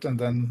 fragments short, and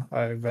then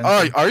I went.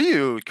 Oh, are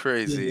you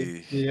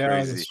crazy? Yeah,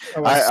 Crazy.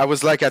 I I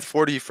was like at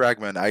 40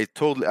 fragment. I like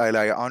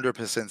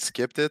 100%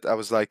 skipped it. I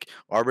was like,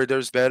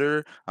 Arbiter's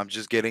better. I'm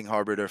just getting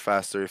Arbiter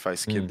faster if I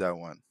skip that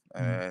one.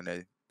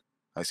 And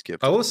I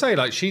skipped I it. will say,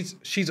 like,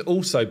 she's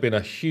also been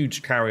a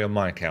huge carry on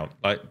my account.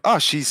 Like, Oh,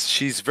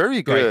 she's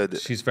very great.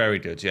 good. She's very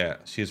good. Yeah,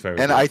 she's very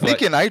And good. I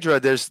think like, in Hydra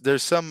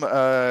there's some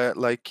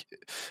like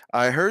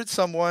I heard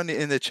someone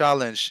in the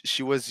challenge,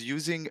 she was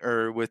using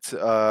her with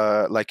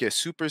like a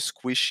super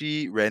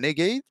squishy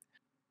renegade,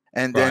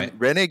 and then right.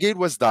 Renegade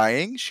was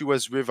dying. She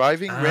was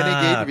reviving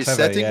Renegade, Clever.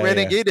 resetting Yeah,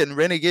 Renegade, and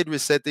Renegade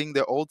resetting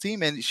the whole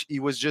team, and he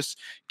was just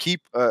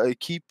keep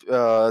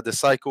the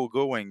cycle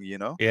going, you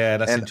know. Yeah,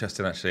 that's And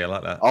interesting. Actually, I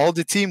like that. all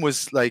the team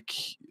was like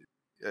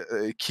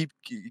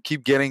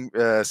keep getting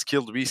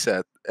skilled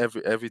reset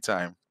every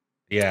time.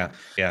 Yeah,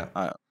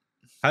 yeah.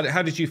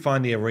 How did you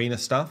find the arena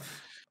stuff?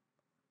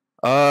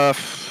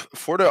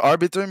 For the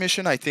Arbiter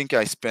mission, I think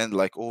I spent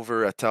like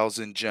over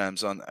 1,000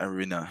 gems on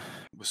arena.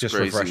 It was Just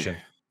crazy. refreshing.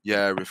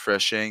 Yeah,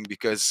 refreshing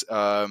because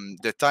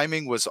the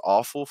timing was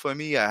awful for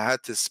me. I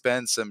had to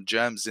spend some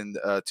gems in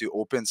to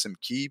open some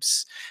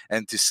keeps,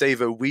 and to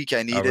save a week,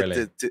 I needed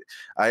really?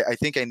 I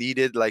think I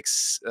needed like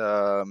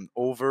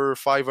over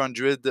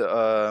 500.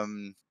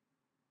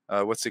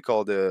 What's it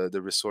called? The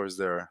resource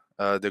there.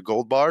 The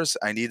gold bars.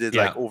 I needed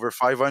like over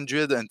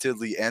 500 until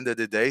the end of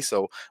the day.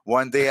 So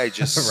one day I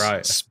just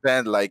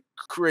spent like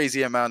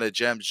crazy amount of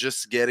gems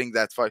just getting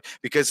that fight,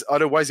 because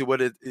otherwise it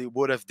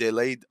would have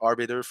delayed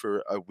Arbiter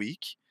for a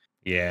week.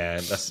 Yeah,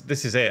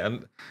 this is it.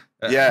 And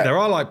there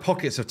are like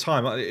pockets of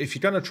time. If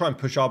you're going to try and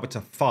push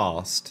Arbiter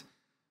fast,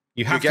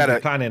 you have to be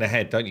planning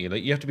ahead, don't you?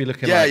 Like, you have to be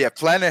looking. Yeah,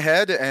 plan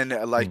ahead, and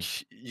like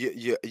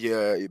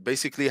you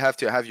basically have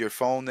to have your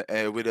phone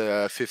with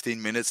a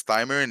 15 minutes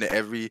timer, and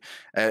every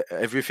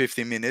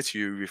 15 minutes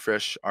you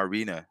refresh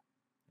arena.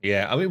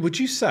 Yeah, I mean, would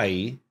you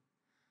say,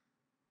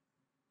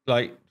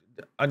 like,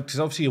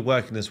 because obviously you're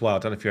working as well. I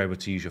don't know if you're able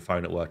to use your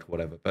phone at work or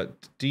whatever, but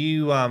do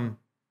you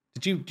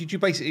did you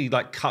basically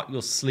like cut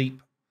your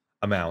sleep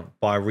amount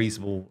by a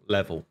reasonable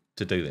level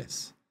to do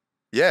this?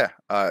 Yeah,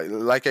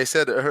 like I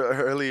said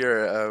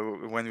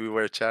earlier when we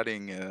were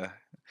chatting,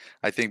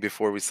 I think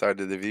before we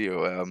started the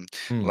video,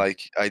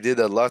 like I did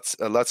a lots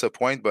of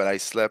point, but I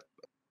slept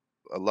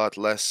a lot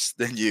less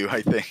than you,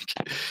 I think,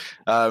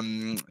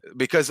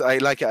 because I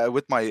like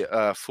with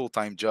my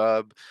full-time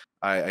job,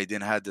 I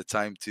didn't have the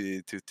time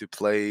to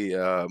play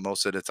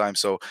most of the time.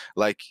 So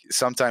like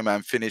sometime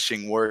I'm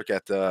finishing work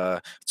at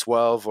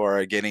 12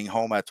 or getting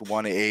home at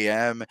 1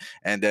 a.m.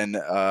 and then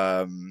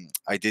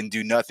I didn't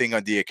do nothing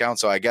on the account.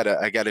 So I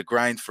gotta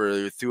grind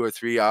for 2 or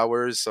 3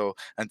 hours, so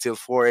until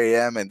 4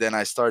 a.m. and then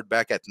I start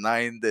back at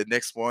 9 the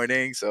next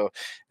morning. So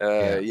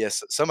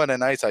yes, some of the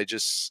nights I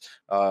just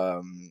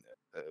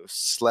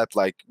slept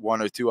like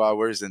 1 or 2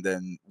 hours and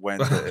then went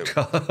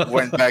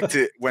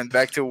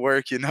back to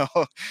work, you know.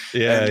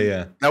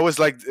 Yeah. That was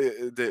like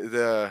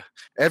the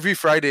every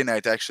Friday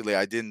night. Actually,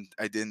 I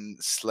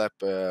didn't sleep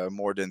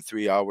more than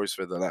 3 hours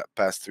for the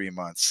past 3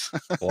 months.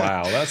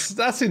 Wow,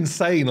 that's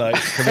insane,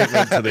 like,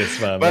 commitment to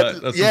this, man.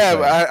 But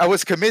yeah, I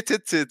was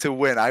committed to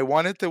win. I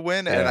wanted to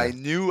win, and I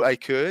knew I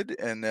could,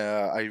 and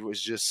I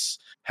was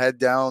just head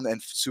down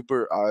and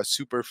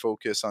super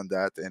focused on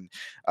that. And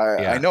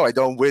I know I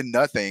don't win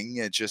nothing.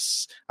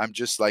 I'm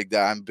just like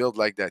that. I'm built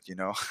like that, you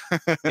know.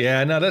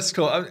 Yeah, no, that's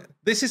cool.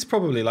 This is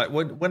probably like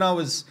when I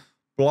was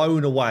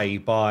blown away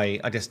by,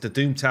 I guess, the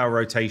Doom Tower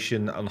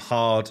rotation on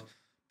hard,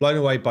 blown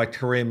away by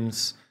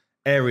Karim's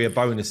area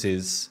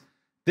bonuses.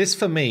 This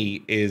for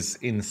me is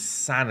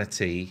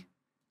insanity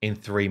in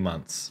 3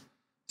 months.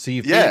 So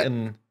you've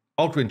beaten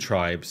Ogren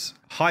tribes,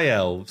 High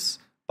Elves,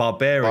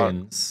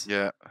 Barbarians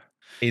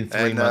in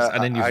 3 months,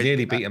 and then you've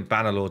nearly beaten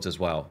Bannerlords as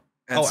well.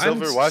 And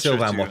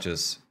Sylvan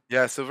Watchers.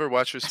 Yeah, Silver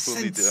Watchers That's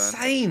fully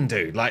insane,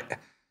 dude. Like,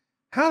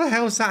 how the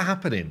hell is that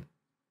happening?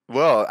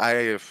 Well,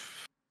 I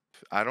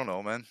don't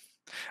know, man.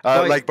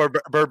 Like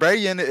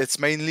Barbarian, it's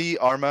mainly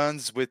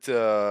Armanz with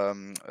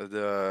the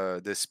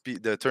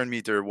turn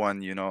meter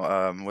one, you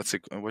know. What's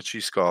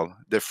she's called?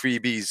 The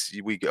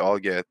freebies we all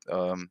get.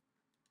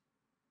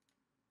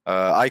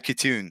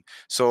 Iketune.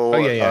 So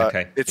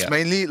it's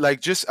mainly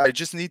like I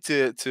just need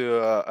to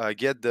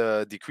get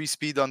the decreased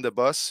speed on the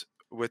bus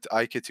with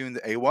Iketune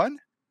A1.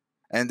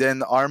 And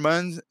then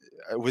Armanz,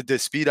 with the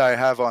speed I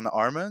have on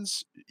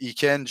Armanz, he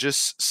can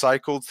just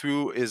cycle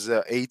through his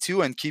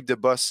A2 and keep the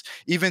bus,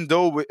 even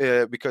though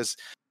because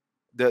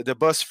the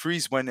bus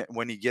freeze when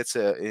he gets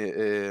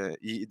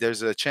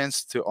there's a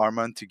chance to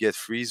Armanz to get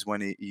freeze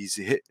when he's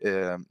hit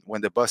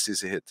when the bus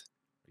is hit.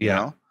 You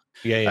know?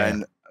 Yeah.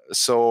 And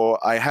so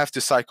I have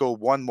to cycle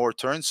one more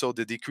turn. So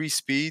the decreased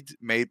speed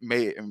may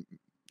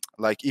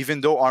like,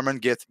 even though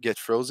Armanz get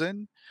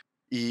frozen,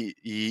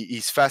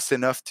 he's fast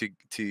enough to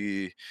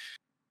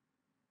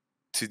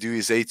do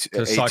his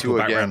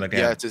A2 again.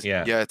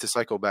 Yeah, to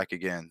cycle back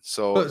again.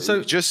 So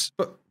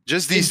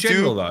just these in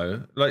general, two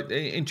though, like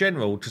in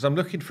general, because I'm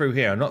looking through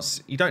here,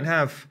 you don't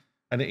have,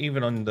 and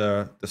even on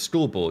the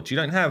scoreboard, you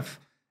don't have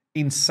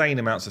insane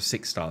amounts of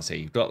 6-stars here.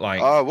 You've got like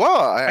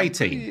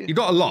 18. You've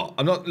got a lot.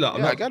 I got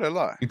a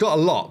lot. You've got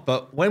a lot,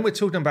 but when we're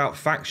talking about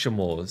faction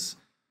wars,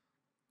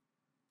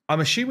 I'm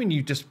assuming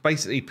you just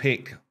basically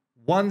pick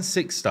one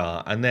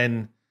 6-star and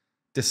then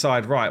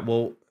decide, right,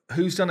 well,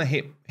 who's going to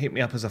hit me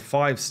up as a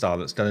 5-star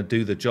that's going to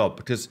do the job?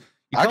 Because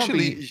you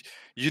actually,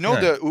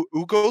 the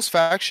Ugo's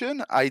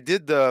faction, I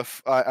did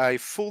I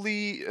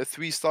fully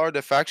 3-starred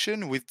the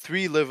faction with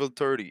 3 level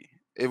 30.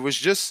 It was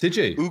just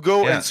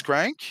Ugo and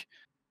Skrank.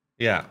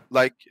 Yeah.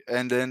 Like,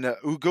 and then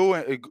Ugo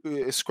and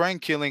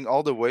Skrank killing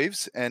all the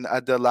waves, and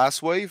at the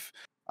last wave,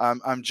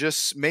 I'm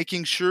just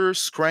making sure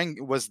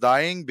Skrank was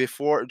dying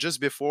before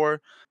the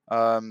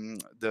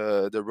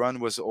run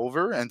was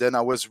over, and then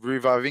I was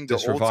reviving the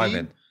whole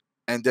team,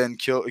 and then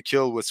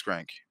kill with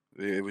Skrank.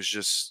 It was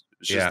just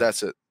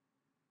that's it.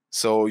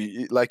 So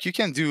like, you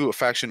can do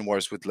faction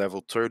wars with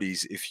level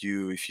 30s if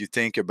you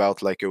think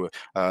about like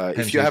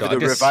if you have the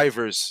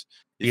revivers.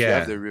 If you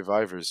have the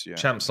revivers,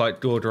 champs like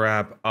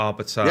Gordrab,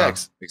 Arbiter. Yeah,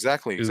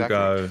 exactly.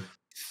 Ugo.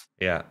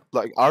 Yeah.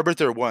 Like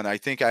Arbiter 1, I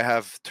think I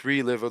have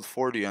 3 level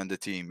 40 on the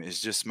team. It's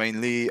just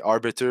mainly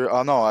Arbiter.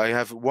 Oh no, I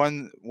have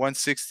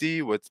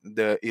 160 with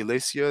the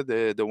Elysia,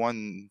 the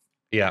one.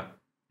 Yeah.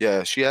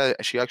 Yeah, she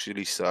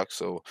actually sucks,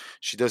 so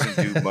she doesn't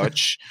do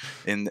much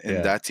in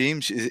that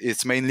team.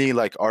 It's mainly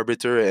like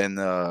Arbiter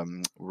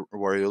and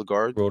Royal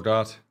Guard.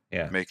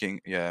 Making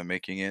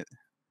it.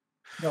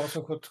 I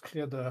also could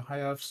clear the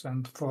high elves,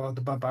 and for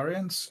the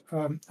barbarians,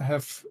 I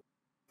have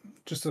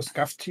just a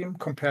scuff team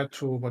compared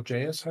to what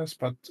JS has,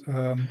 but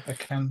I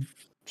can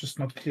just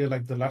not clear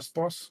like the last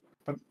boss.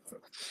 But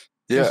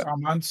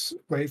Armanz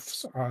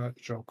waves are a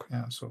joke.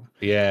 Yeah, so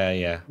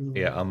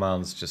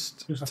Armanz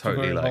just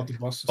totally like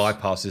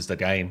bypasses the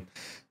game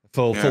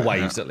for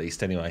waves at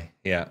least. Anyway,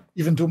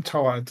 even Doom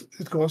Tower,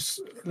 it goes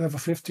level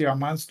 50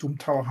 Armanz, Doom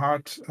Tower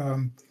hard.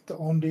 The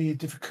only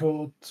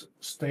difficult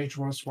stage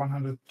was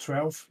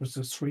 112 with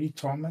the 3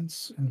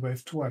 torments. In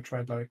wave 2 I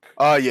tried like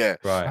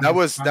that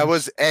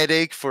was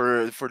headache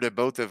for the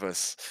both of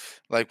us.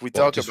 Like, we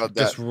talked about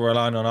that. Just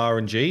relying on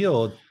RNG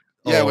or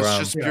it was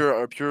just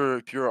pure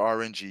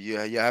RNG.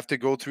 Yeah, you have to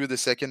go through the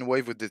second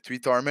wave with the 3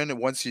 torment, and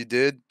once you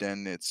did,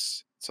 then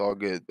it's all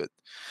good. But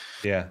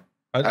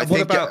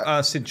what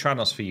about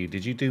Sintranos for you?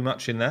 Did you do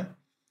much in there?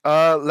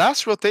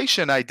 Last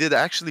rotation, I did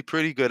actually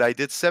pretty good. I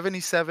did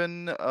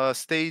 77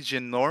 stage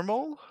in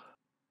normal.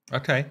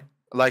 Okay.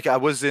 Like, I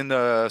was in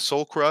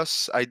Soul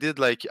Cross. I did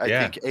like I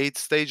think 8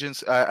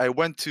 stages. I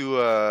went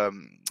to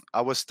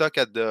I was stuck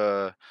at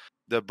the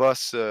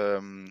bus.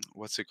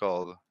 What's it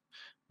called?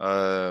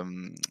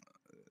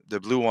 The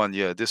blue one.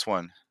 Yeah, this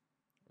one.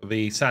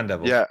 The Sand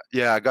Devil.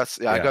 I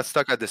got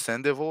stuck at the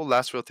Sand Devil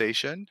last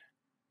rotation.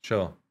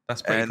 Sure,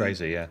 that's pretty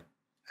crazy. Yeah.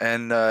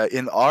 And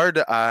in Ard,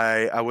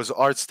 I was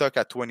Ard stuck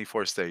at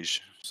 24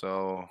 stage.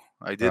 So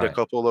I did a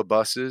couple of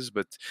buses,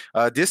 but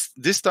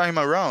this time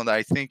around,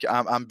 I think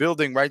I'm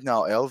building right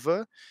now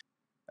Elva.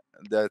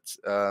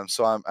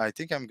 So I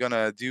think I'm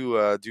gonna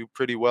do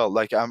pretty well.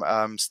 Like,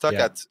 I'm stuck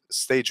at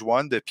stage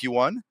 1, the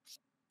P1.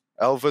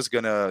 Elva's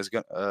gonna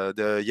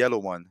the yellow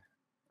one.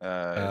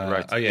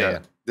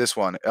 This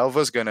one.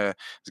 Elva's gonna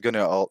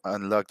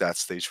unlock that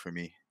stage for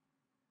me.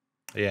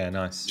 Yeah,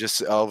 nice.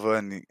 Just Elva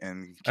and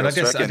I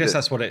guess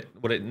that's what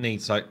it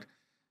needs. Like,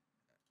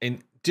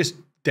 in just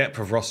depth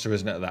of roster,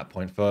 isn't it? At that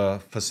point,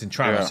 for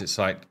Sintranos, it's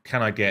like,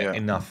 can I get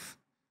enough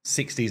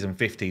 60s and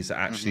 50s that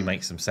actually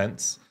make some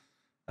sense?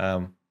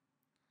 Look,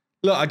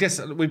 I guess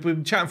we've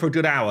been chatting for a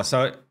good hour,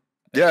 so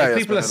if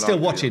people are still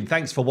watching,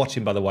 thanks for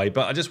watching, by the way.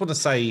 But I just want to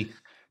say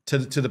to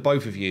the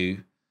both of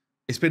you,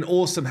 it's been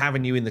awesome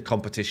having you in the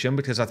competition,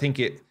 because I think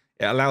it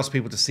allows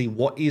people to see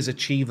what is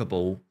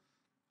achievable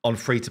on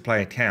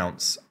free-to-play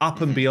accounts, up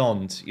and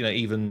beyond,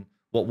 even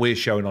what we're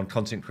showing on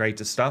content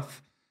creator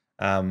stuff.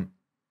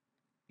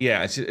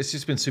 It's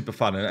just been super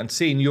fun, and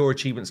seeing your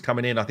achievements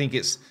coming in, I think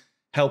it's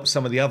helped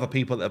some of the other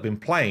people that have been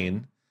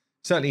playing.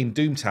 Certainly in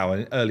Doom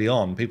Tower early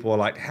on, people were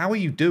like, "How are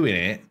you doing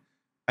it?"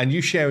 And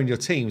you sharing your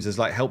teams has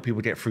like helped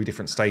people get through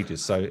different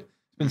stages. So it's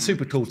been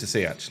super cool to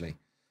see, actually.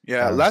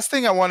 Yeah. Last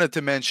thing I wanted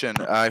to mention,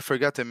 I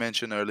forgot to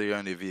mention earlier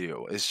in the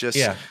video, is just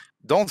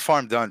don't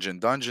farm dungeon.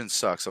 Dungeon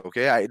sucks.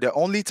 Okay. The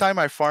only time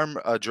I farm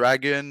a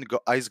dragon,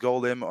 ice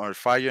golem, or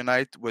fire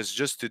knight was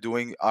just to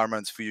doing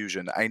Armanz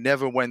fusion. I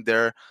never went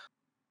there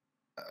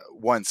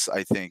once,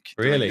 I think,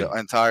 Really? during the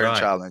entire Right.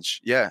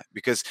 challenge. Yeah,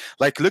 because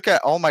like look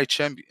at all my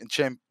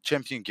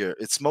champion gear.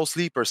 It's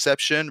mostly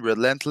perception,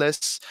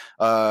 relentless,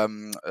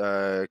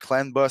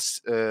 clan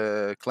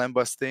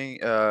busting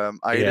Yeah,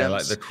 like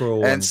items, the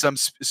crawl and and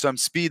some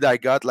speed. I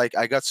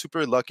got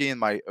super lucky in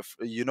my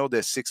you know,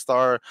 the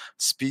 6-star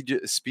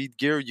speed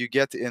gear you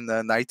get in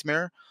the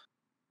Nightmare.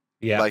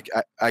 yeah. Like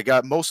I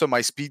got most of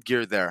my speed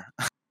gear there.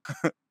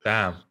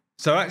 Damn.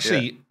 So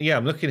actually, yeah,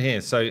 I'm looking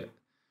here. So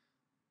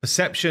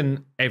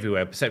perception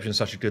everywhere. Perception is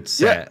such a good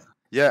set.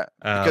 Yeah,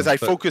 because I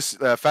but- focused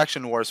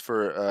faction wars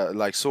for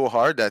like so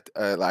hard that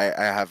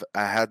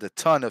I had a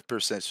ton of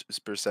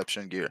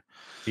perception gear.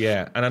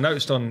 Yeah, and I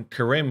noticed on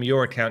Karim,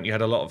 your account, you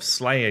had a lot of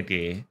Slayer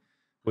gear,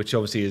 which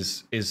obviously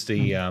is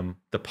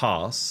the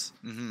pass.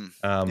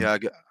 Mm-hmm. Yeah,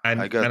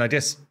 and I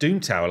guess Doom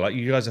Tower, like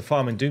you guys are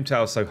farming Doom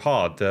Tower so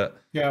hard that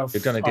you're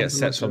going to get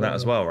sets from that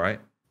as well, right?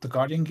 The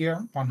Guardian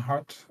gear on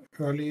hard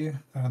early.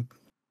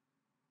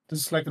 This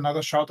is like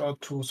another shout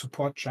out to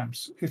support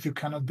champs. If you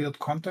cannot build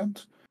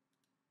content,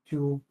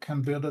 you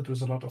can build it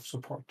with a lot of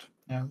support.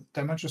 Yeah,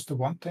 damage is the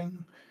one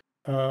thing.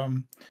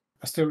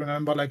 I still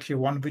remember like your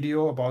one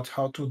video about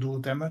how to do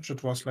damage.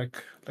 It was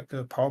like a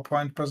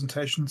PowerPoint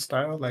presentation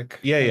style. Like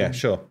yeah,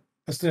 sure.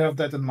 I still have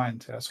that in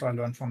mind. Yeah, so I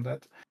learned from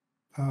that.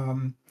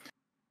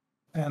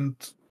 And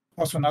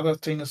also another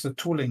thing is the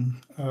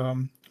tooling.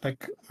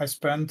 Like I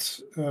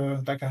spent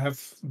like I have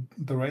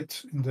the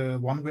rate in the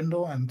one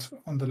window, and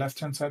on the left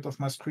hand side of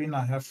my screen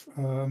I have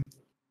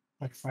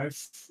like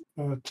 5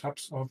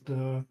 tabs of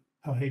the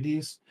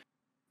Hades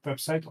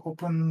website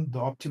open, the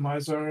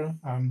optimizer.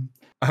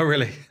 Oh,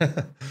 really?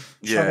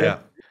 Yeah.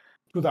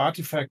 To the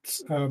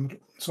artifacts.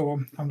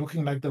 So I'm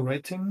looking like the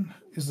rating.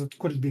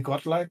 Could it be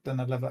godlike? Then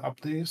I level up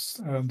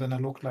these. Then I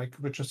look like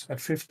which is at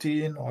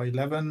 15 or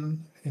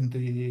 11 in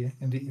the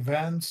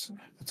events,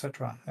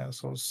 etc. Yeah,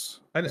 so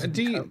and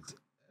do you?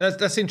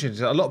 That's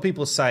interesting. A lot of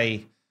people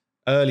say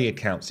early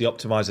accounts the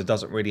optimizer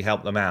doesn't really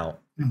help them out.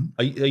 Mhm.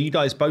 Are you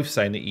guys both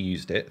saying that you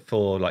used it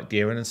for like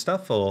gearing and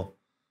stuff, or?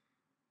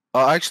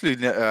 I actually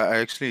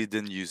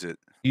didn't use it.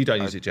 You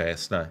don't use it,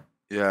 JS, no.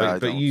 Yeah,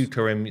 but you,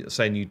 Karim,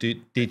 saying you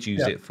did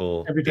use it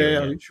for every day.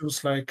 gearing, I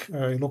choose like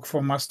I look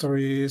for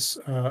masteries.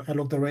 I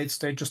look the raid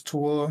stages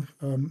tool,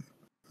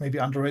 maybe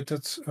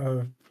underrated,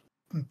 to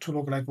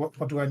look like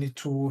what do I need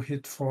to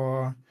hit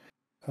for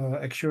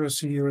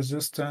accuracy,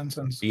 resistance,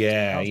 and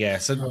yeah.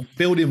 So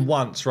building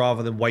once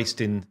rather than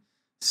wasting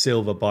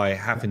silver by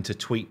having to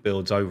tweak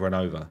builds over and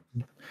over.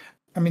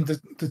 I mean,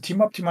 the team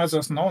optimizer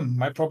is known.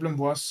 My problem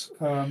was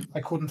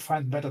I couldn't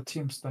find better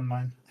teams than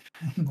mine.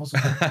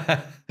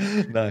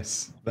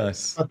 Nice.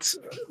 But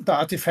the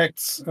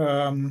artifacts,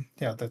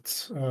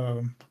 that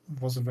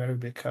was a very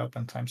big help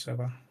and time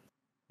saver.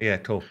 Yeah,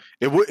 cool.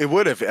 It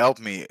would have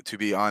helped me, to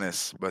be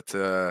honest, but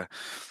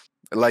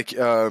like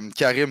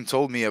Karim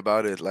told me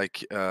about it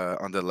like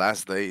on the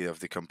last day of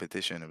the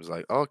competition. It was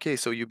like, okay,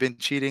 so you've been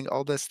cheating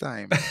all this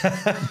time.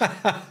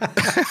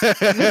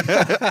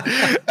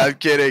 I'm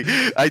kidding.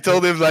 I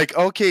told him like,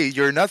 okay,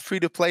 you're not free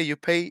to play. You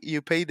pay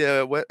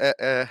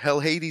the Hell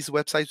Hades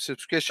website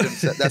subscription.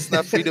 So that's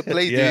not free to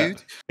play,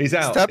 dude. He's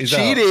out. Stop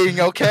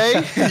cheating,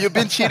 okay? You've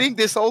been cheating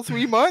this whole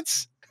 3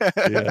 months.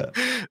 Yeah,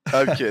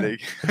 I'm kidding.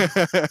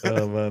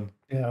 Oh man.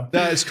 Yeah,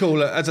 no, it's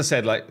cool. As I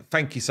said, like,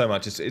 thank you so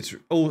much. It's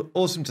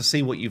awesome to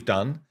see what you've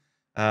done,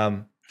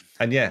 and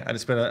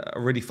it's been a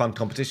really fun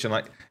competition.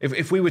 Like,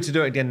 if we were to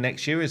do it again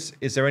next year, is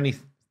there any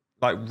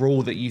like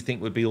rule that you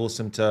think would be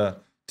awesome to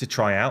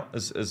try out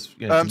as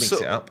you know, to mix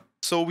it up?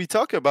 So we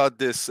talk about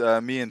this,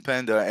 me and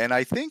Panda, and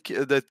I think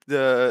that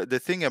the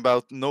thing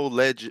about no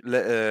legendaries,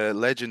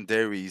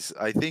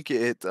 I think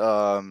it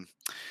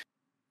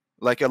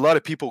like a lot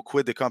of people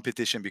quit the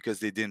competition because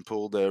they didn't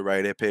pull the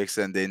right epics,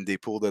 and then they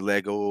pull the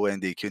Lego and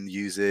they couldn't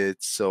use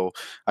it. So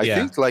I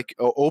think like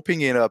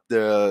opening up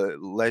the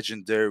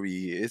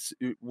legendary, it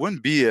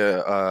wouldn't be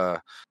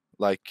a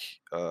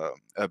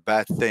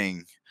bad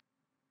thing,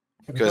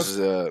 because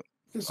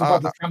it's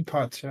about the fun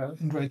part. Yeah,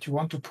 right. You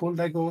want to pull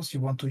Legos, you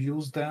want to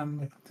use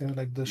them. They're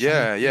like the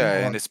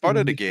and it's part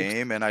of the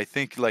game. And I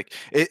think like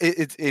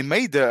it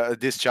made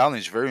this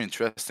challenge very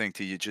interesting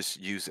to just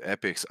use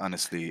epics,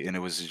 honestly. And it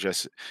was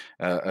just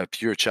a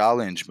pure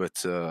challenge.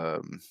 But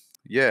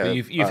yeah, But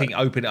you think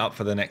open it up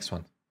for the next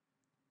one?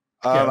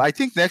 I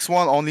think next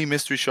one only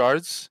mystery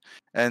shards,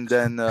 and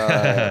then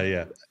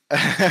yeah,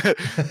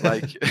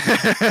 like.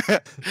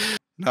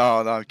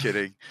 No, I'm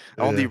kidding.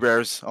 Only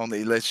rares.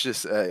 Only let's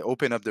just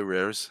open up the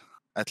rares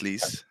at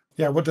least.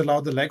 Yeah, I would allow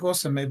the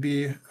Legos and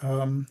maybe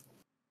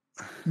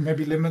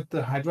limit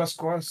the Hydra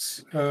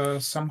scores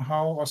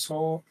somehow or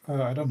so.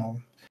 I don't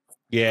know.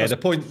 Yeah, the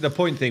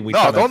point thing we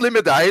don't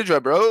limit the Hydra,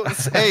 bro.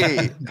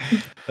 Hey,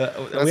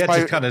 we had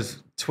to kind of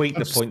tweak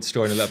the point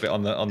scoring a little bit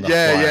on the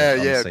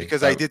yeah,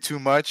 because I did too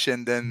much,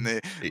 and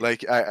then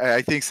like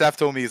I think Saf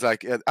told me, he's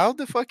like, how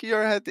the fuck you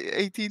had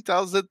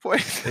 18,000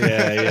 points?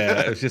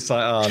 yeah, it was just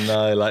like, oh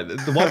no, like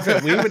the one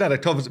thing we even had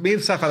me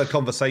and Saf had a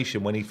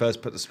conversation when he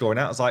first put the scoring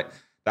out. I was like,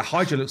 the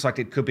Hydra looks like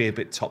it could be a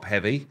bit top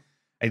heavy,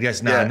 And he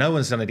goes, no, no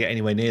one's going to get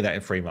anywhere near that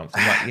in 3 months.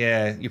 I'm like,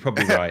 yeah, you're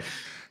probably right.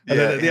 And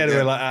then at the end,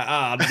 we're like,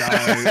 oh,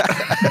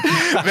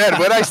 no. Man,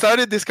 when I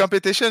started this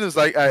competition, it was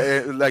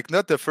like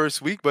not the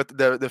first week, but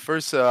the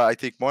first, I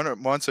think,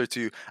 month or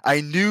two,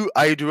 I knew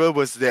Hydra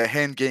was the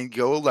hand game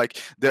goal.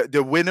 Like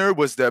the winner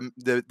was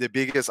the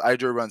biggest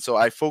Hydra run. So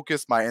I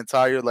focused my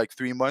entire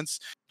 3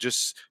 months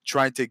just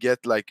trying to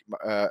get like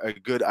a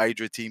good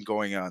Hydra team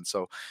going on.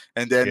 So,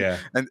 and then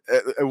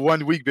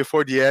 1 week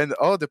before the end,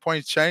 the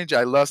points changed.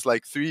 I lost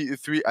like three.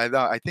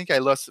 I think I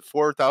lost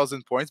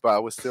 4,000 points, but I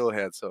was still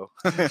ahead. So.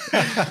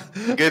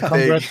 Good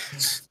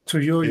Congrats to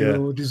you.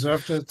 You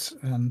deserved it,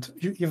 and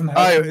you even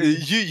helped me.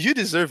 You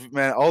deserve,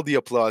 man, all the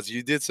applause.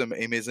 You did some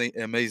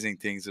amazing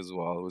things as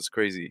well. It was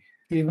crazy.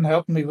 You even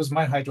helped me with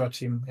my Hydra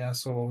team. Yeah,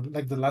 so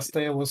like the last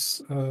day I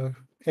was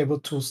able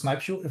to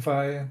snipe you if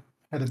I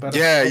had a better.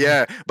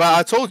 Yeah. But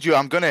I told you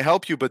I'm gonna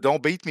help you, but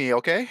don't beat me,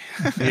 okay?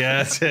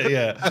 Yeah, that's it.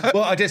 Yeah.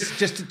 Well, I just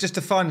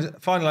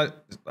to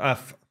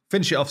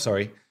finish it off.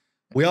 Sorry,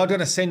 we are going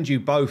to send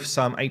you both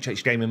some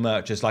HH Gaming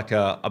merch as like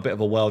a bit of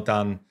a well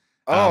done.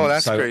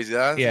 That's crazy.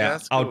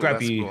 That's cool. I'll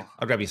grab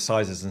your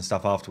sizes and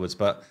stuff afterwards.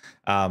 But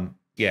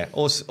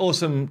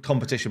awesome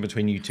competition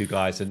between you two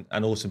guys, and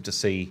awesome to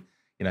see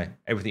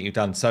everything you've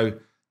done. So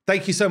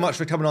thank you so much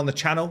for coming on the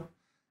channel.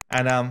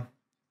 And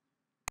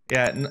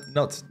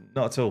not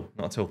at all.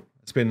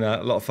 It's been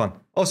a lot of fun.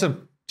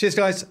 Awesome. Cheers,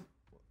 guys.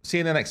 See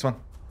you in the next one.